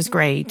 Everybody was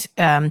great.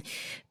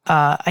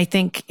 I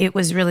think it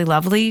was really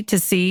lovely to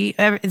see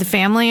the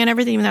family and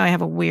everything, even though I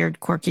have a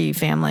weird, quirky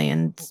family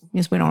and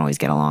we don't always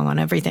get along on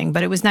everything.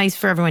 But it was nice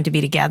for everyone to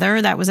be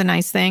together. That was a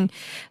nice thing.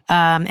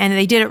 And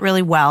they did it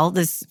really well.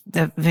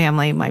 The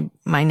family,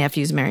 my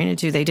nephew's married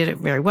into, they did it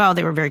very well.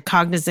 They were very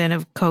cognizant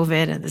of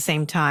COVID at the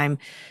same time.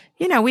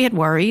 You know, we had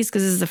worries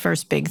because this is the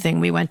first big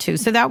thing we went to.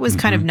 So that was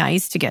kind of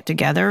nice to get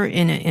together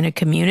in a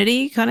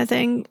community kind of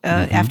thing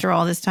after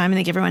all this time. I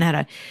think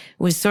everyone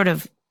was sort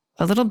of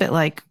a little bit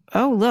like,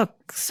 oh,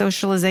 look,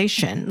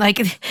 socialization. Like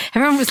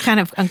everyone was kind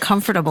of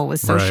uncomfortable with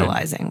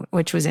socializing,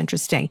 which was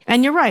interesting.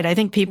 And you're right. I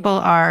think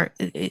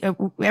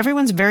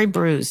everyone's very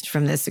bruised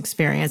from this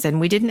experience.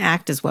 And we didn't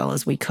act as well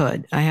as we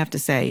could, I have to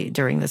say,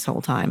 during this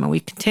whole time. And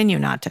we continue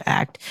not to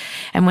act.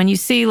 And when you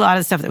see a lot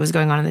of stuff that was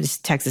going on in the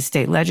Texas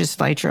state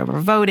legislature over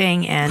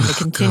voting and the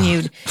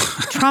continued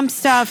Trump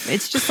stuff,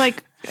 it's just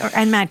like,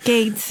 and Matt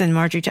Gaetz and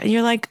Marjorie,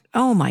 you're like,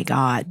 oh my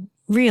God,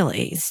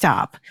 really?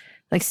 Stop.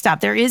 Like, stop.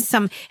 There is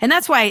some, and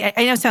that's why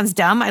I know it sounds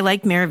dumb. I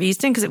like Mayor of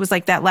Easton because it was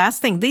like that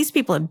last thing. These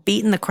people have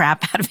beaten the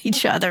crap out of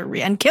each other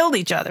and killed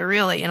each other,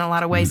 really, in a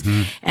lot of ways,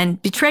 and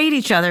betrayed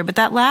each other. But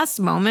that last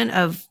moment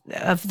of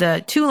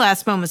the 2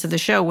 last moments of the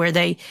show where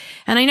and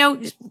I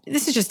know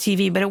this is just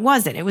TV, but it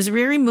wasn't. It was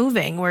very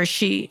moving where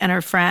she and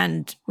her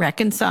friend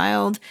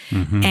reconciled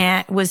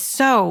and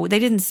they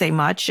didn't say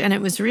much. And it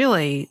was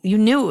really, you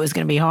knew it was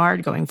going to be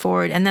hard going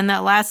forward. And then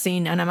that last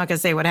scene, and I'm not going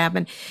to say what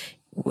happened,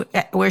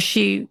 where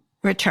she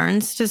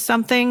returns to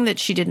something that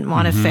she didn't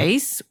want to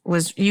face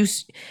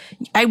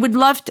I would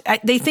love to,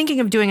 they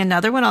thinking of doing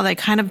another one, although I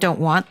kind of don't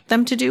want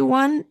them to do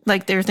one.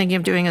 Like they're thinking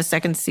of doing a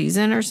second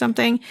season or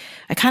something.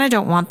 I kind of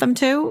don't want them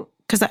to,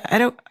 because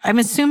I'm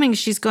assuming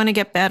she's going to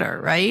get better,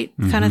 right?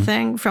 Kind of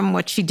thing from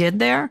what she did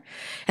there.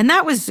 And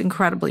that was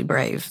incredibly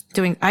brave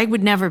I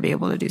would never be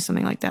able to do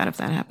something like that if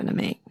that happened to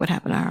me, what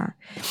happened to her.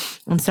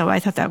 And so I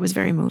thought that was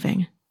very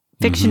moving.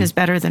 Fiction is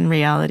better than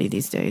reality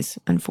these days,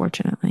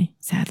 unfortunately,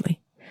 sadly.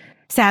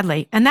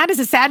 Sadly. And that is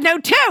a sad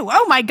note too.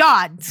 Oh my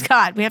God,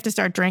 Scott, we have to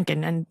start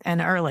drinking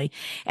and early.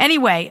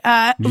 Anyway.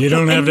 You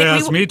don't have to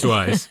ask me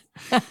twice.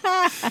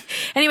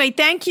 Anyway,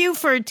 thank you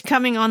for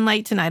coming on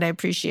late tonight. I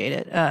appreciate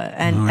it.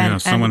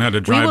 Someone had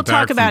to drive back. We will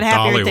talk about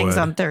happier Dollywood. things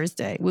on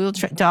Thursday. We will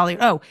Dolly.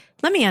 Oh,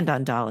 let me end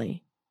on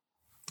Dolly.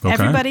 Okay.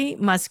 Everybody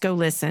must go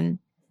listen.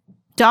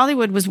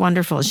 Dollywood was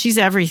wonderful. She's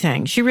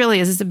everything. She really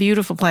is. It's a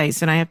beautiful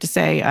place. And I have to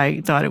say,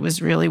 I thought it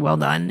was really well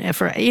done.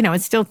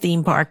 It's still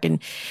theme park,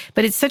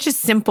 but it's such a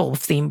simple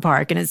theme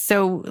park. And it's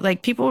so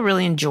like people were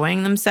really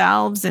enjoying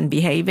themselves and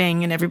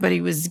behaving, and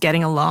everybody was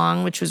getting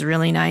along, which was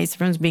really nice.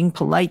 Everyone's being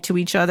polite to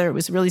each other. It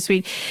was really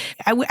sweet.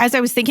 As I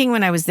was thinking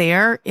when I was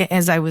there,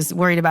 as I was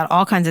worried about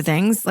all kinds of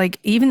things, like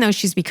even though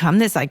she's become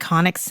this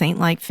iconic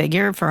saint-like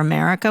figure for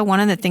America, one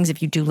of the things,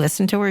 if you do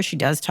listen to her, she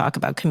does talk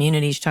about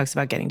community. She talks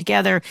about getting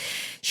together.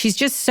 She's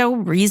just so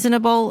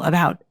reasonable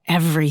about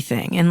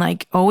everything and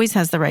like always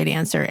has the right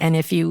answer. And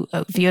if you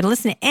had to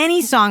listen to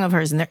any song of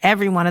hers, and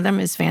every one of them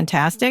is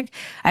fantastic,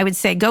 I would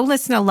say go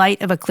listen to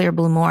Light of a Clear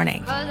Blue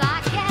Morning.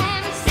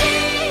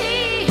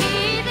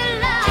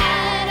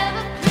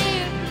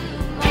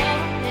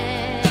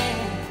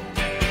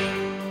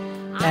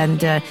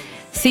 And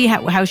see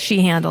how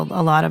she handled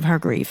a lot of her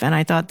grief. And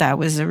I thought that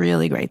was a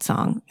really great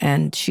song.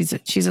 And she's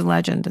a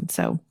legend. And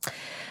so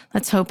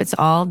let's hope it's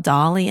all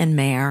Dolly and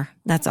Mare.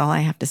 That's all I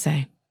have to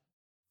say.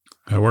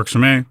 That works for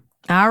me.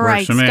 All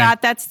right,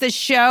 Scott, that's the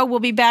show. We'll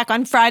be back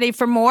on Friday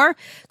for more.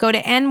 Go to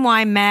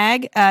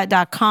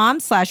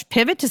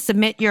nymag.com/pivot to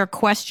submit your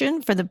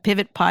question for the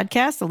Pivot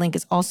podcast. The link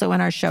is also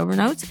in our show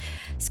notes.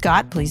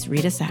 Scott, please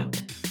read us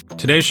out.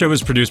 Today's show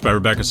was produced by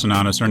Rebecca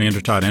Sonanis. Ernie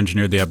Entertott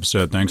engineered the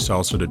episode. Thanks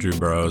also to Drew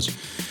Burrows.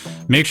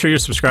 Make sure you're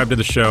subscribed to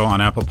the show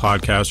on Apple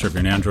Podcasts, or if you're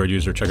an Android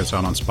user, check us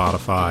out on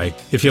Spotify.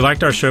 If you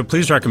liked our show,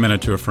 please recommend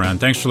it to a friend.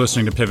 Thanks for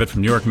listening to Pivot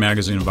from New York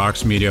Magazine and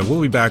Vox Media. We'll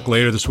be back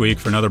later this week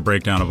for another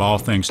breakdown of all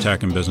things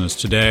tech and business.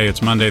 Today,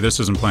 it's Monday. This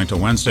isn't playing till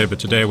Wednesday, but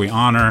today we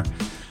honor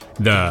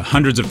the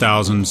hundreds of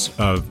thousands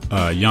of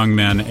young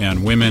men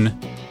and women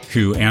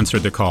who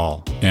answered the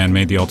call and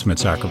made the ultimate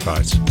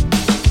sacrifice.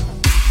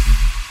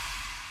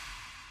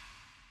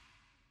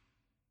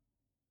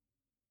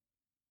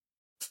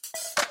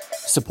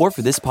 Support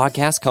for this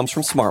podcast comes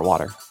from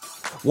Smartwater.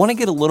 Want to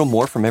get a little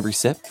more from every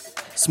sip?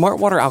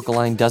 Smartwater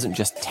Alkaline doesn't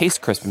just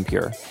taste crisp and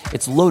pure.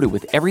 It's loaded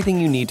with everything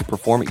you need to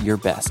perform at your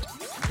best,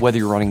 whether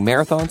you're running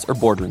marathons or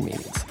boardroom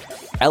meetings.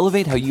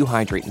 Elevate how you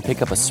hydrate and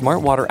pick up a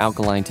Smartwater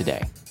Alkaline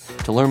today.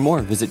 To learn more,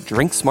 visit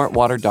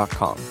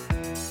drinksmartwater.com.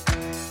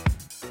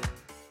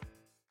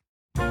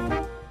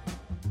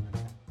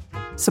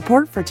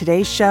 Support for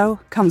today's show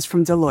comes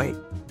from Deloitte.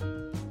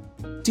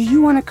 Do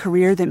you want a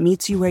career that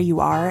meets you where you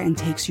are and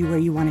takes you where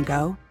you want to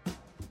go?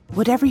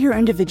 Whatever your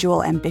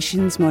individual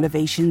ambitions,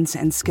 motivations,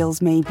 and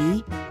skills may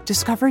be,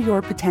 discover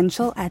your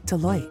potential at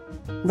Deloitte.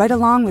 Right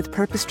along with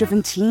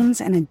purpose-driven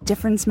teams and a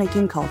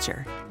difference-making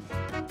culture.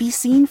 Be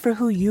seen for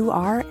who you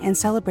are and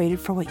celebrated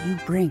for what you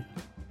bring.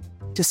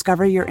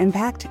 Discover your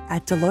impact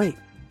at Deloitte.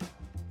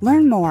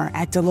 Learn more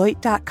at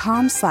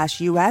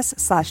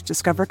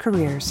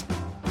deloitte.com/us/discovercareers.